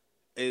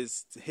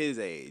is his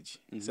age.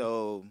 Mm-hmm.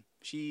 So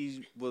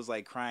she was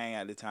like crying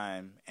at the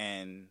time,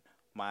 and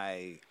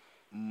my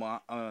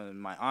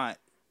aunt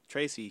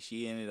Tracy,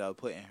 she ended up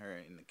putting her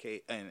in the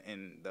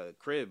in the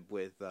crib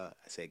with I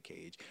said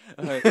cage.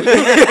 Maybe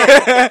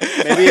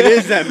it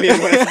is that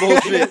Midwest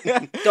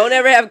bullshit. Don't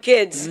ever have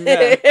kids. in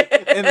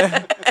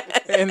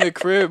the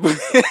crib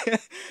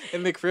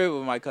in the crib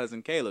with my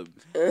cousin Caleb.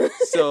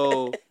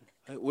 So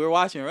we're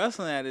watching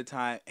wrestling at the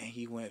time, and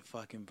he went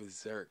fucking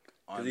berserk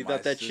Because he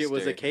thought that shit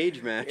was a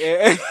cage match.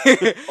 Yeah.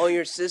 On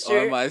your sister?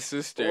 On my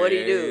sister. What do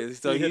you do?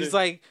 So He he's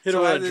like, hit her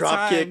so with at a the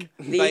drop time, kick.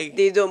 Like,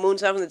 Did you do a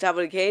moonsault from the top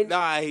of the cage?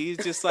 nah, he's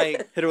just like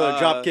Hit her with a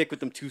drop kick with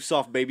them 2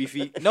 soft baby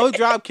feet. No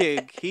drop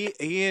kick. He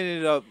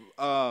ended up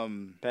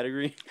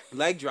Pedigree.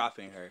 leg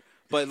dropping her.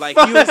 But like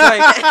he was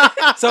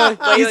like, so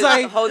But he he's was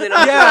like holding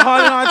on. yeah,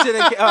 holding on to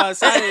the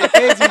side of the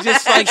cage and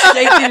just like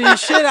shaking the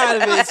shit out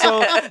of it.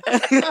 So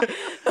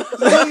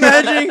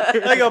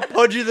Imagine like a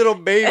pudgy little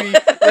baby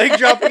leg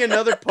dropping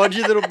another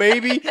pudgy little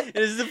baby. It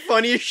is the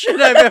funniest shit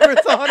I've ever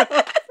thought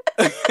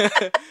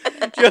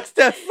of. Just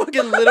that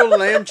fucking little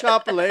lamb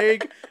chop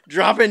leg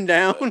dropping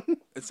down.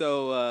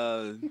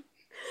 so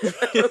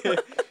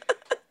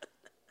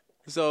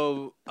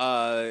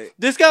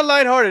This got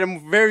lighthearted.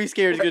 I'm very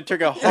scared it's gonna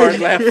take a hard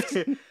left.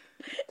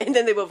 And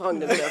then they both hung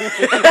themselves.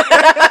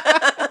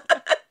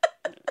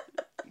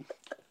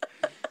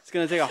 It's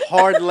gonna take a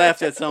hard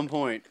left at some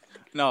point.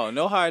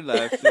 no hard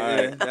left.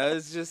 Alright. That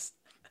was just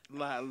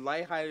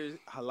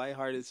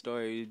lighthearted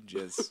story.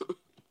 Just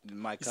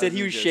my He said he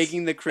cousin was just-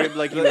 shaking the crib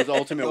like he was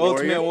Ultimate Warrior.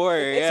 Ultimate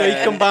Warrior. Yeah. So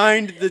he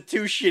combined the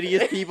 2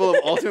 shittiest people of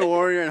Ultimate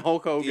Warrior and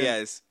Hulk Hogan.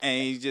 Yes,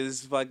 and he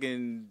just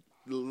fucking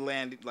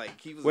landed like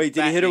he was. Wait,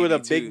 did he hit her with a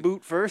big too.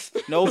 boot first?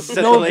 No, Set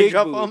the no leg big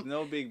drop boots. on?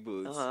 No big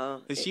boots. Uh-huh.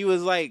 'Cause she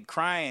was like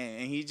crying,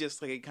 and he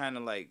just like kind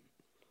of like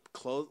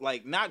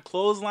not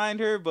clotheslined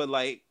her, but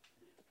like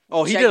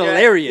Oh, he Check did a her out.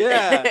 lariat.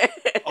 yeah.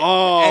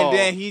 Oh. And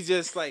then he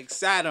just like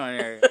sat on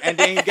her, and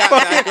then he got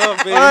back up.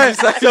 And All right,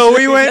 just, like, so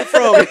we went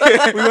from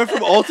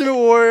Ultimate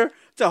Warrior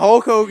to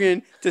Hulk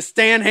Hogan to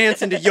Stan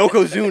Hansen to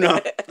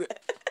Yokozuna.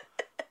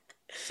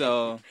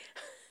 so,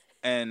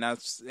 and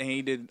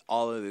he did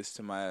all of this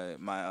to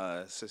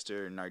my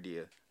sister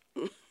Nardia.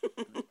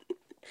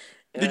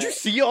 Did you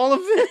see all of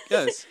it?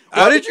 Yes.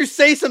 Why did you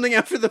say something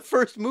after the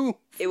first move?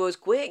 It was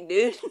quick,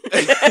 dude.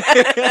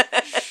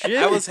 Shit.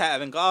 I was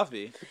having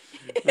coffee.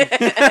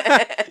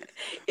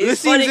 It's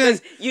This funny seems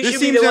because you this should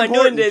be seems the one doing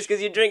important. this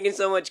because you're drinking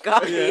so much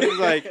coffee. Yeah, it was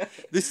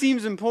like, this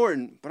seems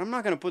important, but I'm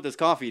not going to put this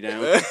coffee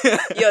down.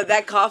 Yo,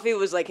 that coffee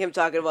was like him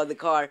talking about the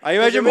car. I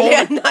imagine it really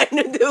had holding- nothing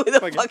to do with the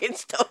Fucking- fucking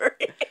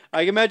story.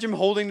 I can imagine him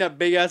holding that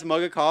big-ass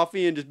mug of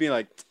coffee and just being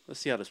like,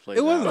 let's see how this plays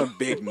It wasn't out. a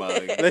big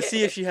mug. Let's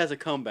see if she has a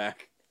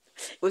comeback.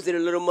 Was it a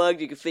little mug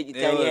you could fit your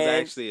It tiny was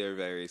hands? actually a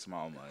very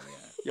small mug. Yeah.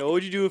 Yo, what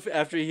would you do if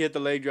after he hit the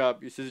leg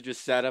drop, your sister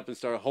just sat up and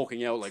started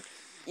hulking out like,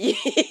 Yeah.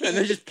 and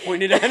then just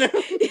pointed at him?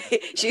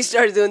 She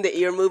started doing the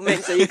ear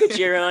movement so you could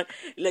cheer on.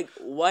 Like,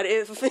 what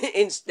if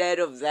instead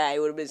of that, it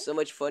would have been so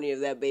much funnier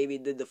if that baby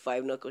did the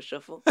 5-knuckle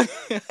shuffle?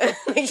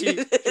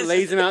 She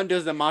lays him out and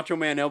does the Macho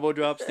Man elbow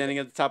drop, standing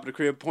at the top of the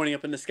crib, pointing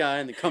up in the sky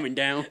and then coming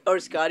down. Or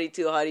Scotty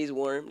Too Hotty's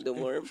worm, the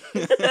worm.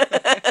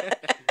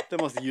 The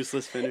most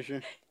useless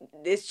finisher.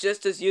 It's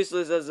just as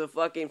useless as a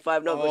fucking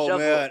 5-knuckle Oh shuffle.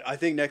 man, I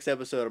think next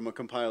episode I'm gonna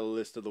compile a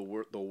list of the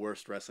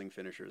worst wrestling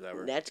finishers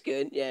ever. That's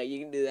good. Yeah,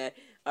 you can do that.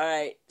 All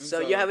right. So,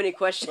 So- you have any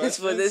questions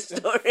for this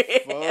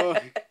story?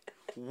 Fuck.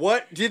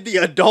 What did the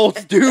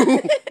adults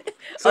do?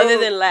 Other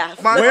than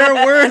laugh. Where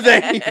were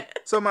they?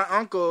 So my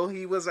uncle,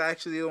 he was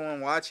actually the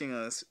one watching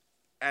us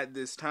at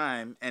this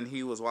time, and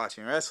he was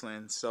watching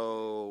wrestling.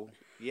 So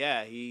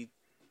yeah, he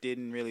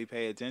didn't really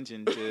pay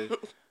attention to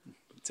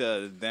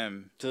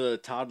them. To the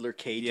toddler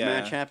cage Yeah,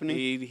 match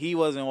happening. He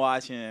wasn't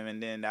watching him,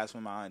 and then that's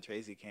when my aunt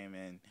Tracy came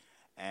in,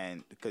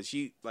 and because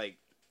she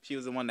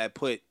was the one that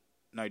put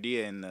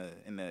Nardia in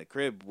the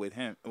crib with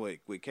him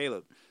with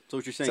Caleb. So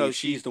what you're saying So is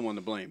she's the one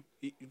to blame.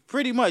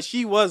 Pretty much,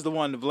 she was the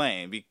one to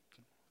blame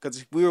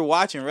because we were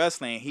watching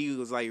wrestling. And he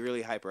was like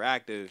really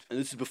hyperactive. And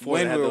this is before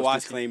When they had we were those watching-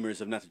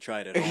 disclaimers of not to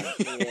try it at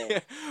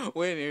home.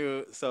 When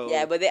you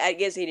Yeah, but I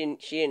guess she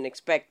didn't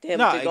expect him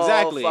No, to go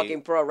exactly. all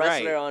fucking pro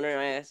wrestler Right. on her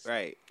ass.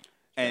 right.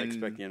 Gotta And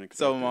expect the unexpected.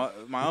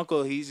 so my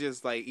uncle, he's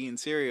just like eating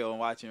cereal and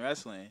watching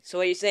wrestling. So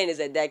what you're saying is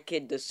that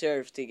kid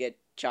deserves to get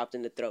chopped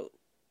in the throat.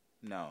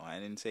 No, I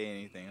didn't say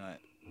anything like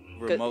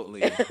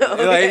remotely.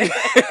 Okay.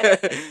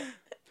 Like,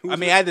 I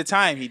mean, at the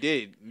time he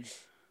did.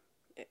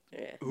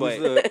 Yeah.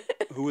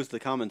 Who was the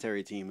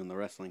commentary team in the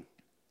wrestling?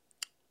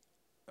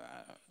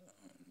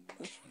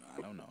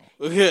 I don't know.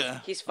 Yeah.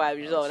 He's 5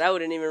 years old. I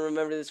wouldn't even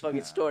remember this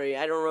fucking story.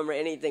 I don't remember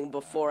anything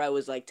before I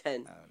was like 10. I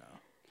don't know.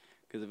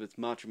 Because if it's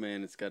Macho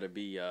Man, it's got to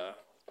be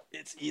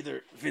it's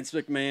either Vince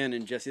McMahon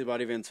and Jesse the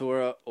Body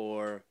Ventura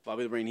or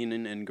Bobby the Brain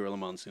Heenan and Gorilla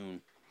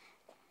Monsoon.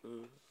 All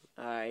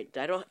right.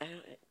 I don't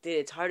dude,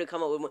 it's hard to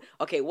come up with one.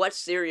 Okay, what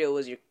cereal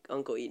was your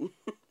uncle eating?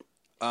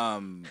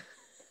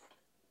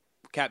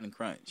 Captain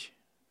Crunch.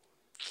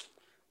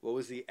 What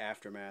was the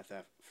aftermath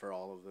for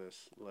all of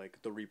this?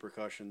 Like the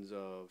repercussions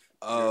of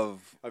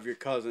your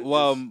cousin.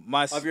 Well,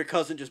 of your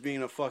cousin just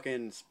being a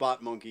fucking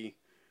spot monkey,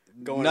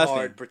 going Nothing.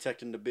 hard,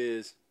 protecting the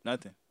biz.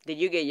 Nothing. Did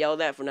you get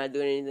yelled at for not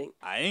doing anything?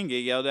 I didn't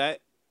get yelled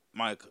at.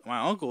 My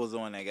uncle was the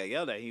one that got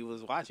yelled at. He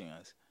was watching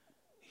us.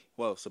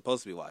 Well,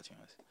 supposed to be watching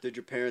us. Did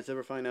your parents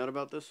ever find out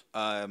about this?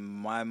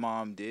 My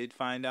mom did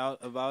find out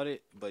about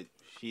it, but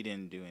she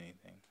didn't do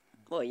anything.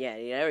 Well, yeah,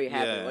 it already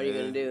happened. Yeah, What are you yeah.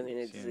 gonna do? And She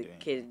it's didn't the do anything.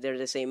 kids; they're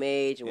the same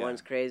age, and Yeah.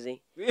 one's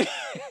crazy.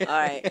 All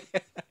right,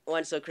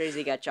 on so crazy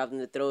he got chopped in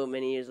the throat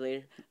many years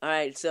later. All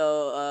right,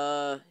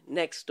 so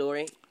next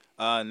story.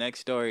 Next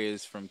story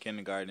is from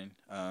kindergarten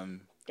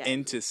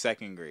into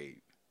second grade.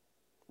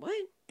 What?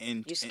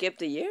 You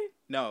skipped a year?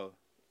 No.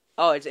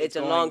 Oh, it's a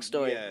going, long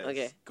story. Yeah,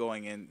 okay. It's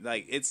going in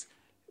like it's.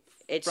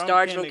 It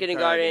starts from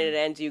kindergarten and it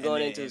ends you and going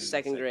then into ends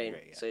second grade.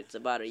 yeah. So it's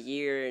about a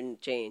year and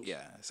change.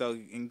 Yeah. So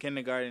in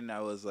kindergarten,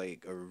 I was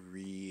like a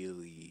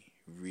really,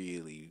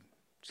 really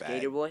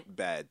Skater boy?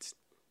 bad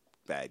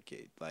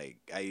kid. Like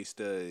I used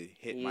to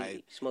hit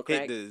smoke hit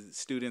crack? the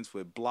students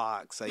with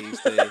blocks. I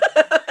used to.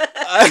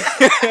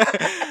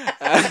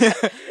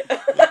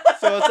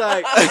 So it's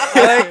like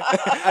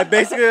I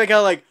basically like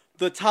how like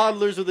the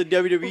toddlers were the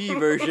WWE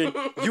version.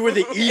 You were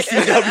the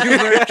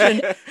ECW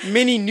version.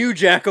 Mini New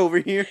Jack over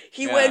here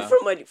He went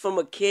from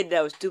a kid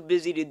that was too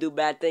busy to do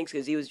bad things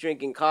because he was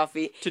drinking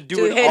coffee to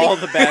doing all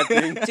the bad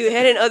things. to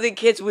hitting other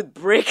kids with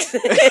bricks.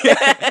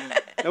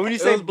 And when you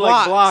say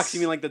blocks. blocks, you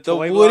mean like the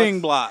toy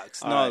wooden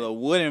blocks? All No, right. the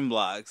wooden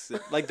blocks.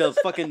 Like the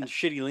fucking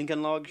shitty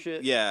Lincoln log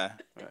shit? Yeah.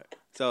 Right.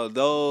 So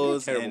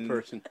those Terrible and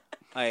person.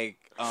 like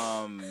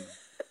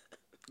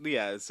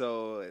yeah.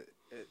 So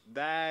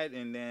that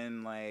and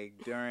then like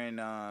during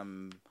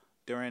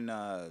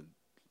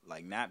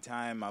like nap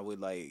time, I would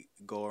like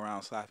go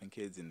around slapping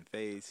kids in the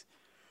face.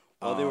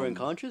 While they were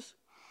unconscious?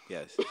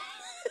 Yes.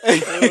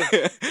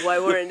 Why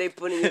weren't they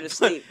putting you to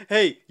sleep?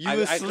 Hey, you I-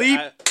 asleep?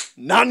 I-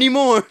 Not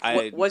anymore.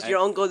 Was your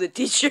uncle the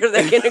teacher of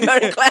that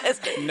kindergarten class?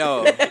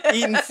 No.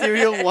 Eating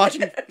cereal,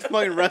 watching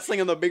fucking wrestling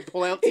on the big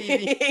pull-out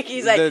TV.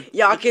 He's like,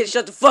 y'all kids,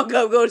 shut the fuck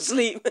up, go to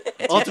sleep.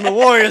 Ultimate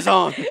Warrior's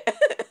on.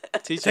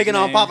 Teacher's Taking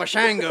on name- Papa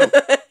Shango.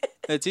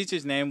 The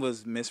teacher's name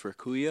was Miss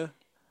Rakuya.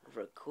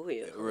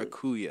 Rakuya.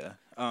 Rakuya.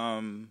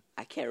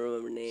 I can't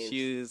remember names.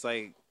 She was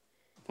like.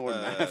 Or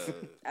math.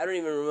 I don't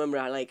even remember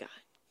like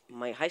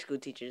my high school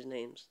teachers'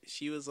 names.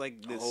 She was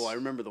like this. Oh, I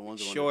remember the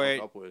ones I short,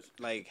 hooked up with.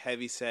 like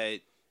heavy set,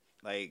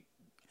 like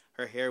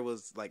her hair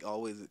was like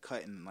always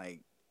cutting like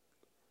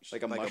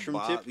Like a mushroom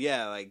bob. tip?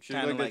 Yeah, like She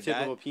was kind like of the like tip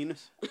that. of a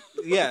penis.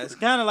 Yeah, it's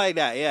kind of like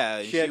that.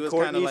 Yeah, She had was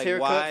kind of Courtney's like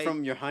haircut wide.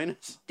 from Your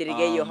Highness. Did it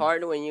get you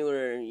hard when you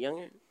were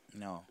younger?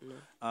 No.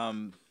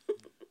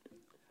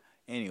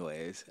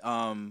 Anyways,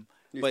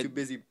 You're but too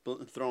busy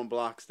throwing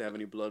blocks to have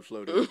any blood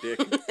flow to his dick.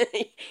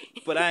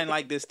 but I didn't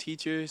like this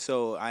teacher,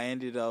 so I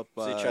ended up.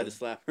 So you tried to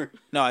slap her.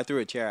 No, I threw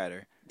a chair at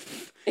her.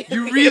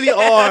 You really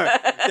are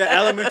the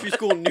elementary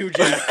school New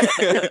Jack.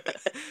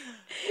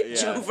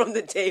 Jump from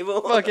the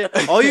table. Fucking,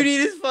 all you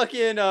need is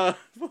fucking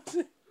what's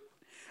it?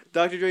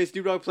 Dr. Dre and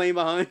Snoop Dogg playing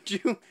behind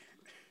you.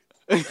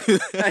 As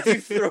you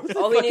throw the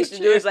All he fucking needs to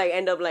do chair. is like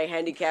end up like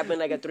handicapping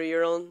like a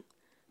 3-year-old.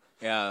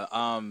 Yeah.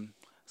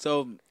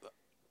 So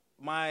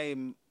my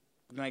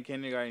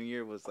kindergarten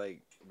year was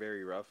like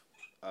very rough.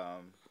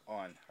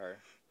 On her.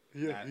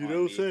 Yeah, Not you on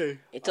don't me. say.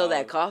 Until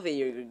that coffee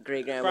your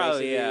great grandma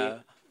Probably, yeah.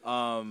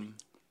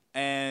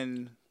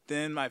 And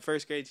then my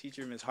first grade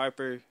teacher, Miss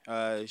Harper,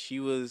 she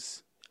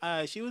was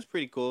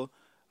pretty cool.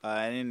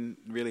 I didn't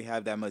really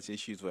have that much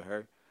issues with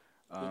her.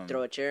 You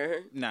throw a chair at her?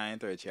 Nah, I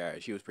didn't throw a chair at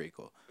her. She was pretty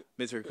cool.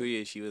 Miss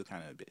Rakuya, she was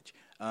kind of a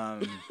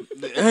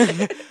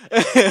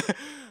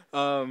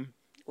bitch.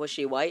 Was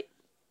she white?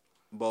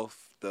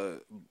 Both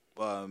the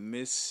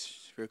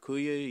Miss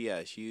Rakuya,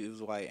 yeah, she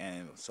was white,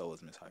 and so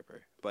was Miss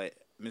Harper. But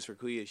Miss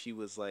Rakuya, she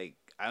was like,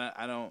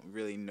 I don't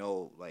really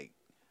know like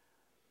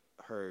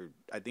her.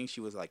 I think she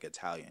was like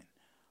Italian.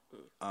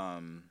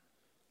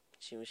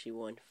 She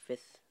 1/5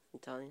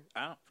 Italian.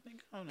 I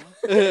don't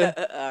know.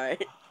 All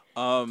right.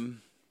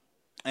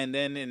 And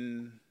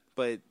then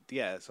but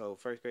yeah, so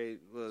first grade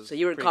was. So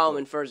you were pretty calm cool.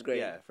 in first grade.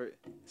 Yeah, for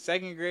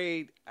second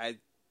grade, I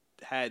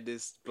had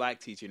this black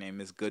teacher named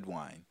Miss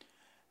Goodwine,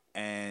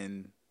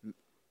 and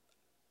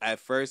at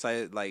first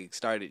I like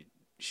started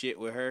shit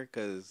with her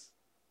because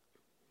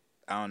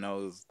I don't know,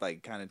 it was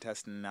like kind of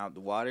testing out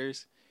the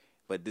waters,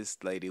 but this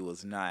lady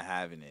was not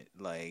having it.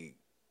 Like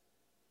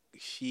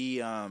she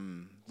was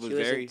She wasn't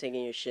very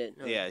taking your shit.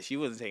 Huh? yeah, she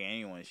wasn't taking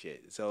anyone's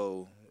shit.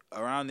 So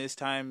around this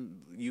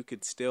time, you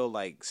could still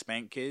like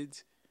spank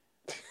kids.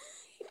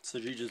 So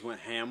she just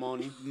went ham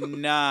on you?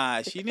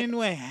 Nah, she didn't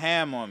went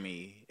ham on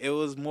me. It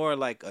was more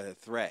like a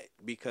threat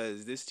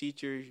because this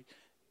teacher,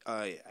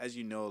 as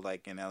you know,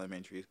 like in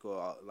elementary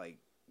school, like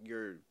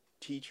your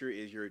teacher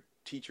is your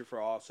teacher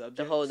for all subjects.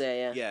 The whole day,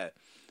 yeah. Yeah.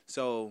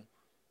 So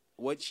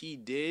what she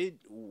did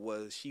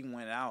was she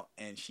went out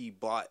and she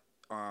bought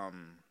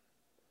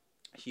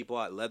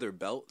leather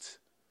belts.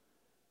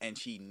 And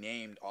she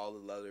named all the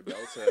leather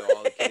belts of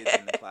all the kids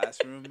in the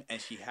classroom, and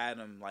she had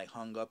them like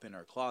hung up in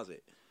her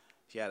closet.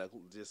 She had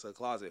just a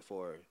closet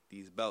for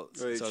these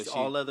belts. Right, So just she,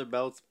 all leather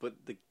belts, but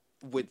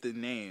with the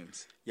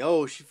names.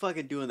 Yo, she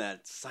fucking doing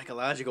that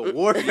psychological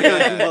warfare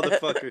on you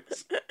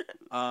motherfuckers.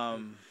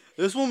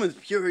 This woman's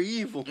pure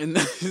evil. And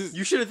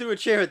You should have threw a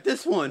chair at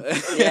this one.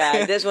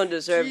 Yeah, this one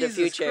deserved a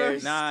few Jesus chairs.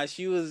 Christ. nah,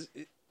 she was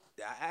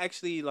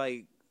actually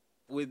like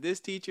with this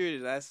teacher.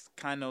 That's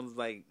kind of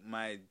like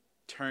my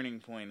turning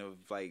point of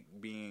like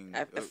being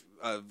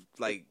of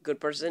like Good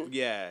person.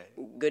 yeah.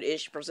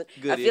 Good-ish person.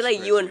 I Good-ish feel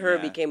like you and person, her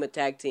yeah. became a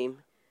tag team.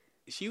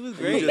 She was You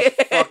great.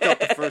 just fucked up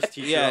the first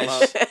teacher. Yeah,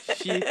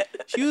 allowed.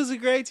 she was a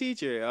great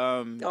teacher.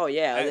 Oh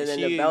yeah, other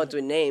than the belts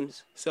with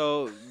names.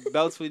 So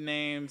belts with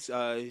names.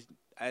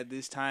 At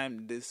this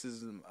time, this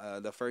is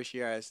the first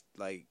year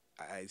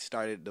I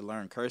started to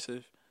learn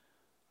cursive.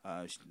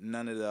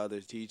 None of the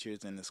other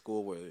teachers in the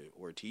school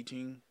were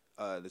teaching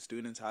the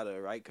students how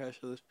to write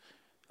cursive.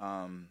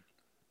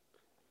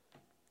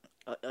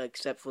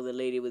 Except for the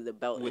lady with the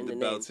belt With and the the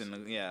belts names.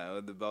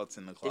 with the belts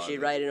in the Did closet. she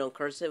write it on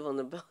cursive on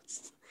the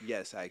belts?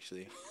 Yes,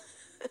 actually.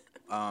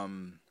 I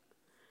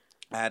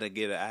had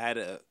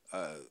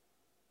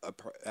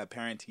a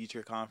parent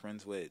teacher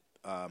conference with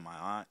my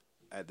aunt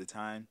at the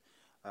time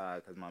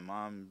because my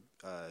mom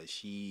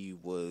she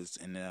was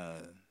in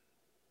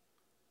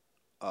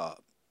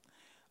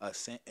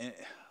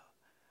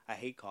I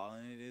hate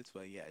calling it this,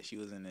 but yeah, she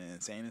was in an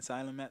insane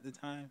asylum at the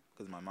time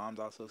because my mom's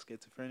also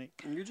schizophrenic.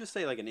 You just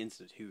say like an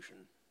institution.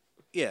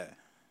 Yeah.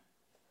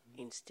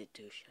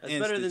 Institution. That's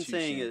better than Institution.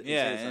 saying it.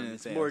 Yeah,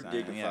 It's more insane asylum.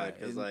 dignified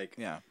because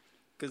Yeah.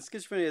 because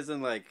schizophrenia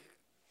isn't like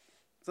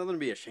it's nothing to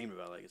be ashamed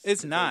about. Like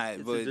It's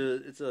not, but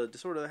it's a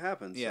disorder that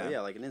happens. Yeah. So,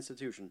 yeah, like an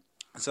institution.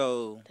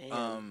 so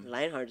Damn,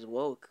 Lionheart's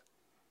woke.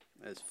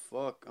 As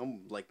fuck,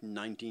 I'm like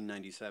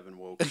 1997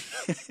 woke.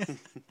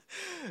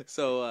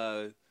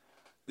 So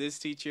this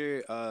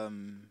teacher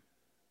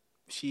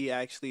she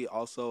actually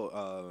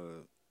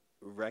also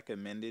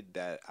recommended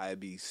that I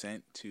be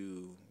sent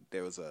to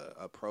there was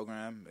a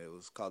program, it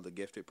was called the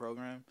Gifted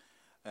program,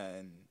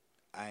 and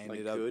I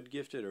ended like up good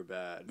gifted or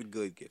bad?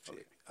 good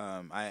gifted.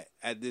 I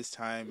at this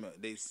time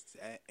they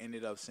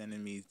ended up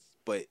sending me,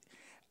 but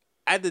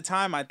at the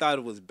time I thought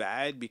it was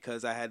bad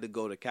because I had to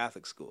go to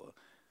Catholic school.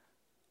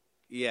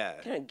 Yeah.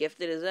 What kind of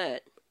gifted is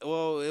that?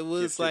 Well, it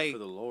was Gifted like for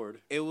the Lord.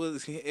 it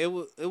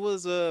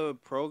was a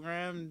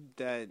program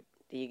that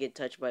Do you get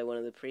touched by one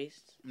of the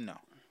priests? no,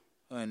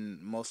 and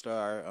most of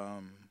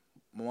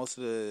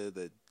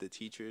the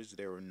teachers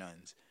there were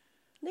nuns.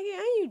 Nigga,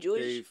 aren't you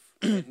Jewish?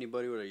 They hit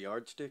anybody with a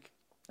yardstick?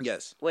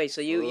 Yes. Wait,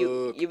 so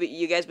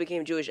you guys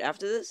became Jewish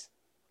after this?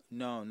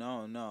 No.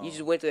 You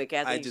just went to a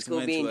Catholic just school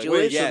went being to a- Jewish?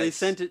 Wait, Yes.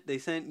 so they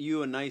sent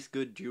you a nice,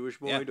 good Jewish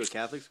boy Yeah. to a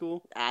Catholic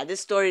school? This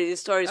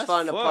story's That's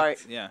falling fucked.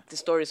 apart. Yeah. The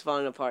story's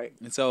falling apart.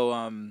 And so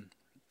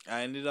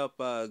I ended up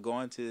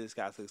going to this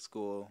Catholic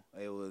school.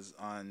 It was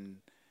on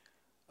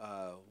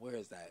where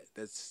is that?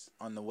 That's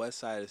on the west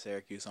side of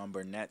Syracuse on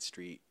Burnett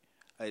Street.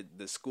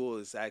 The school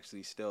is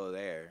actually still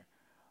there.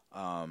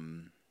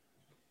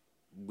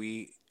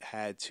 We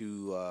had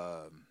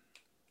to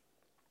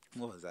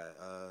what was that?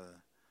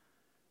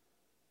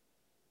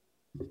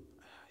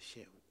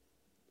 Shit.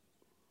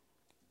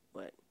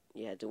 What?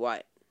 You had to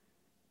what?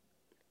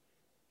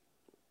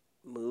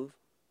 Move?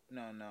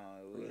 No.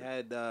 We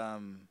had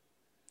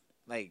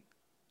like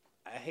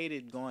I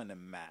hated going to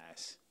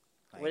mass.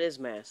 Like, What is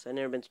mass? I've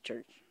never been to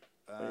church.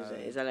 What is that?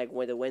 Is that like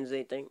the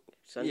Wednesday thing?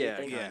 Sunday Yeah,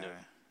 thing? yeah.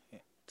 yeah.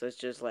 So it's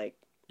just like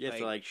You have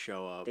to Like, like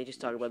show up. they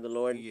just talk about the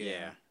Lord.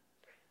 Yeah.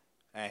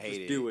 I hated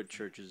Just do it. what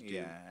churches do.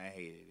 Yeah, I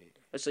hated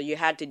it. So you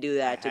had to do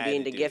that I to had be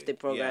in to the do gifted it,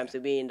 program, yeah. to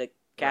be in the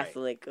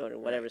Catholic or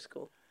whatever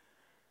school.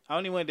 I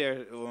only went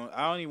there.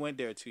 I only went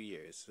there 2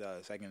 years,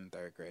 second and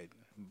third grade.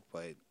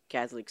 But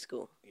Catholic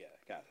school. yeah,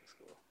 Catholic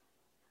school.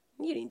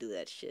 You didn't do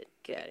that shit.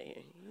 Get out of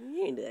here.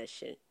 You didn't do that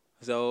shit.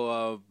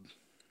 So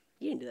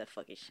You didn't do that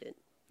fucking shit.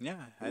 yeah,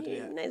 I You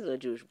did. nice little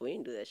Jewish boy. You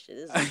didn't do that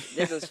shit.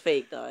 This is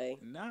fake, dog.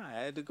 Nah, I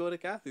had to go to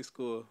Catholic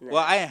school. Nah.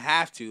 Well, I didn't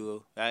have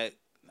to. I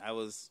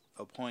was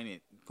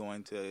appointed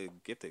going to a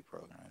gifted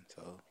program,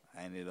 so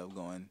I ended up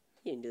going.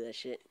 You didn't do that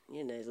shit.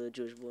 You're a nice little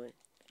Jewish boy.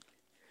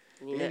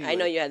 You know, I Anyway.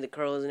 know you had the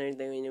curls and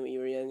everything when you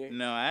were younger.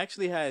 No, I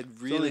actually had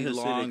only really Hasidics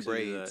long who do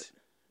braids.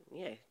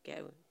 Yeah,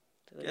 Gavin.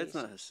 That's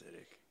not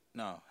Hasidic.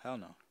 No, hell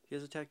no. He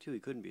has a tattoo. He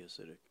couldn't be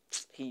Hasidic.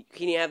 He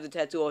didn't have the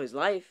tattoo all his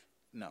life.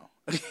 No.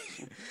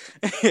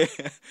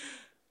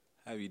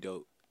 That'd be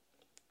dope.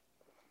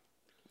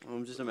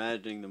 I'm just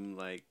imagining them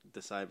like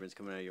the sideburns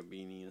coming out of your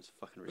beanie, and it's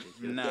fucking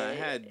ridiculous. Nah, I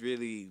Yeah. had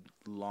really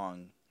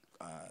long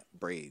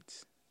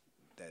braids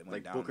that went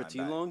Like down Booker my T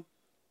back. long,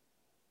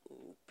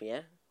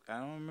 Yeah. I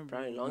don't remember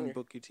Probably when longer.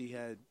 Booker T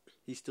had.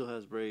 he still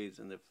has braids,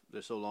 and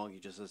they're so long he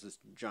just has this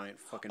giant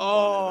fucking. bun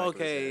Oh, in the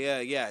back of his okay,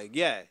 head.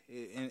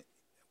 yeah.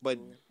 But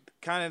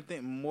kind of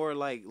think more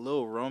like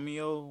Lil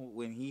Romeo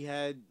when he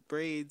had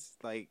braids,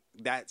 like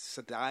that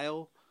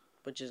style.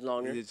 But just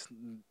longer. It's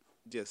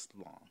just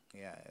long,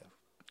 yeah.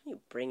 You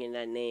bringing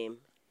that name.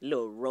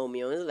 Little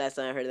Romeo. This is the last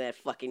time I heard that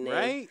fucking name.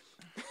 Right?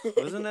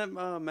 Wasn't that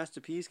Master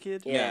P's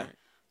kid? Yeah.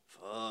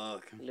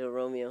 Fuck. Little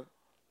Romeo.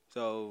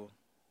 So,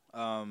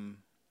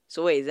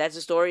 So wait, that's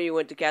the story? You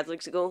went to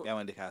Catholic school? yeah, I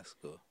went to Catholic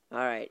school. All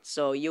right.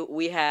 So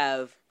we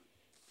have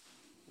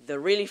the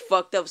really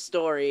fucked up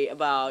story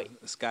about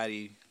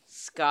Scotty.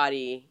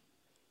 Scotty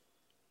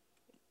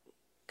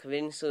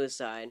committing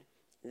suicide.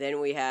 Then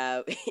we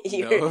have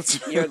No,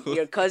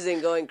 your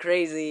cousin going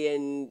crazy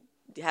and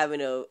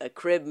having a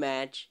crib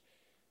match.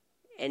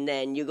 And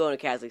then you going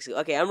to Catholic school.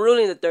 Okay, I'm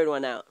ruling the third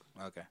one out.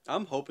 Okay.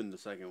 I'm hoping the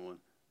second one.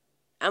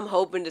 I'm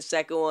hoping the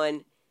second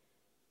one,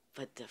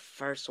 but the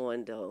first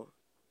one though.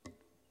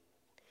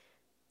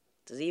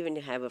 Does he even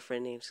have a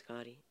friend named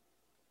Scotty?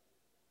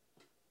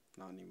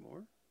 Not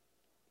anymore.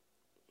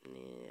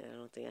 Yeah, I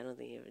don't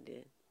think he ever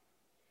did.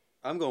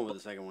 I'm going with the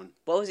second one.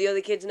 What was the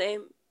other kid's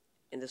name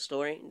in the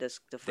story? The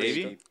first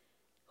Davey? story?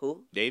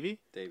 Who? Davey?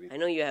 Davey. I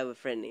know you have a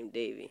friend named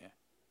Davey. Yeah.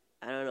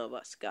 I don't know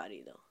about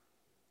Scotty though.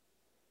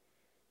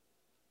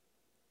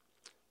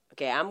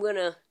 Okay, I'm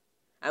gonna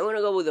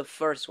go with the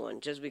first one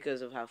just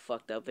because of how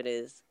fucked up it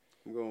is.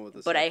 I'm going with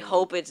the But second I one.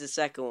 hope it's the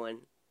second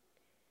one,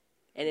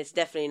 and it's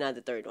definitely not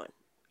the third one.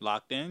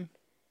 Locked in?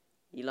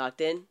 You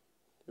locked in,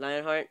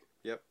 Lionheart?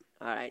 Yep.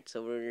 All right,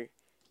 so we're.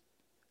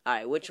 All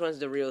right, which one's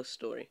the real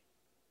story?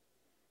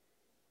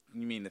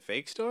 You mean the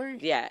fake story?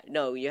 Yeah,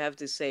 no, you have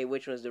to say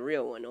which one's the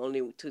real one.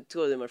 Only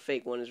two of them are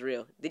fake. One is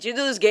real. Did you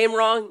do this game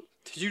wrong?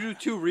 Did you do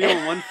 2 real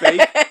and 1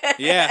 fake?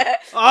 Yeah.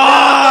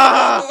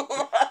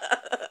 Ah!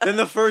 Then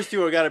the first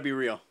 2 are gotta be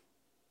real.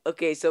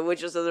 Okay, so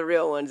which ones are the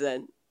real ones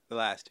then? The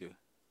last 2.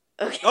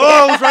 Okay.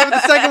 Oh, I was right with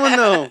the second one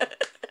though.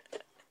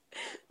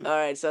 All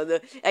right, so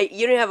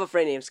you didn't have a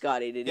friend named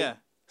Scotty, did you? Yeah.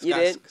 You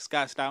did?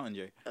 Scott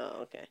Stoutinger.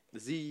 Oh, okay.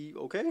 Is he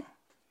okay?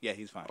 Yeah,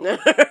 he's fine.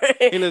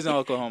 He He lives in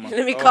Oklahoma.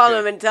 Let me call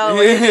him and tell him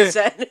what you just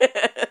said.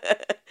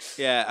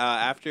 Yeah,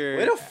 after...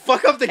 Way to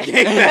fuck up the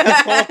game,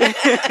 asshole.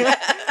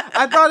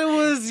 I thought it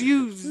was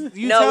you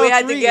No, tell we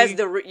had 3. to guess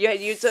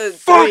you took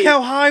Fuck, 3.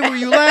 how high were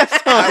you last I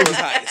time? was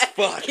high as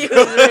fuck. He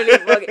was really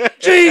fucking.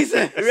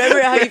 Jesus!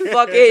 Remember how he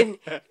fucking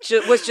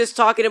was just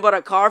talking about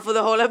a car for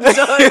the whole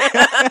episode?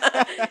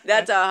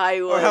 That's how high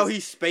he was. Or how he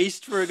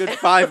spaced for a good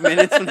 5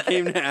 minutes when it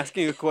came to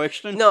asking a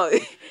question? No,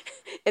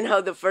 and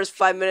how the first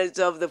 5 minutes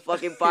of the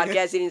fucking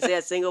podcast he didn't say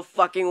a single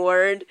fucking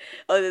word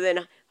other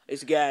than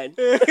it's good.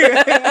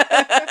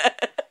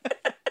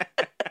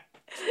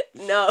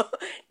 No,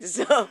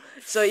 so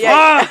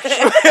yeah.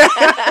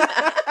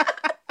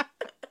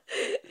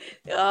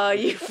 Oh,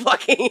 you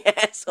fucking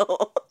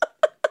asshole.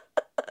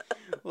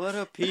 What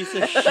a piece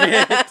of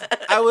shit.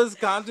 I was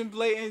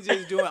contemplating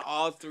just doing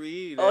all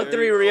 3. All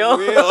 3 real?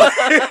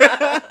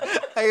 I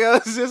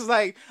was just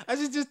like, I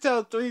should just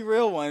tell 3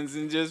 real ones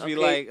and just be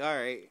Okay. like, all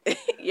right.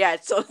 Yeah,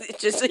 so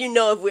just so you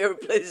know, if we ever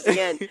play this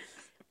again,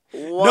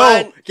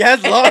 No,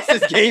 Gaz lost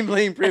his game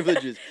playing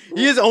privileges.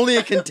 He is only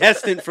a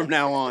contestant from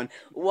now on.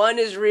 one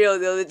is real,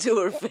 the other 2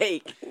 are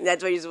fake.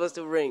 That's what you're supposed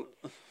to bring.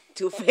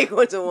 2 fake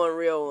ones and 1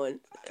 real one.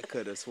 I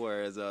could have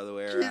swore it's the other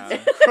way around.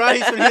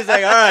 Christ, when he's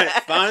like, all right,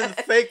 find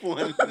the fake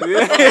one.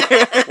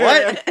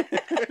 What?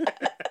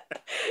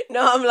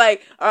 No, I'm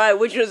like, all right,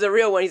 which one's the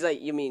real one? He's like,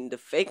 you mean the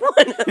fake one?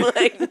 I'm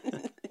like,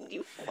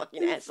 you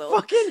fucking asshole.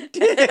 Fucking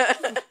dick.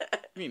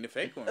 You mean the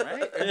fake one,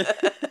 right?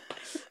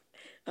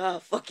 Oh,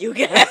 fuck you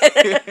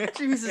guys.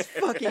 Jesus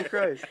fucking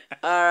Christ.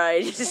 All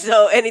right,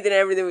 so anything and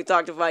everything we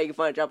talked about, you can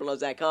find at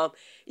droploads.com.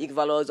 You can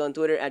follow us on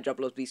Twitter at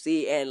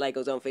droploadsbc and like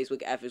us on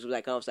Facebook at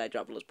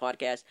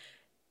facebook.com/droploadspodcast.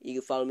 You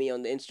can follow me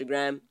on the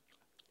Instagram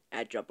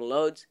at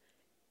droploads.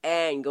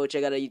 And go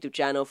check out our YouTube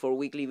channel for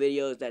weekly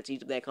videos. That's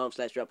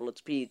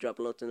youtube.com/droploadsp.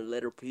 Droploads in the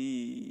letter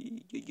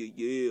P.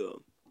 Yeah.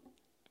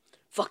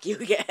 Fuck you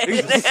again.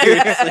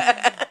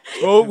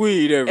 Smoke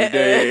weed every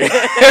day.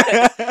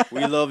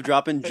 We love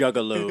dropping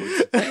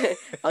juggaloads.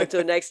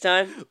 Until next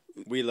time,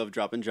 We love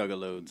dropping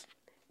juggaloads.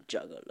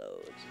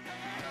 Juggaloads.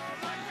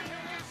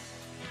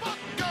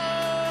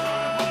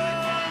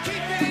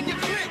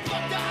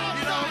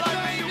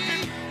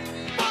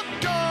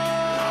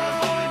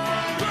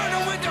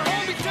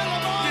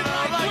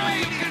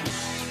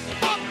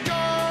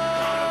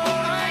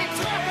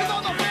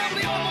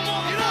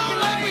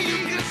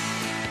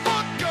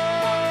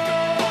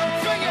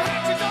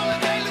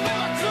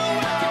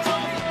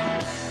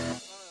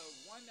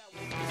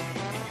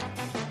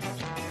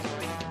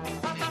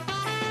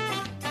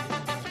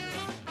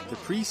 The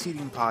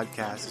preceding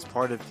podcast is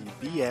part of the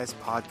BS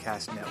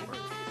Podcast Network.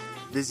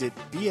 Visit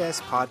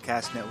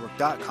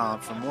bspodcastnetwork.com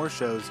for more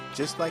shows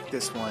just like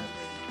this one,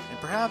 and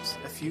perhaps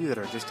a few that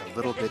are just a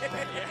little bit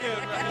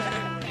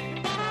better.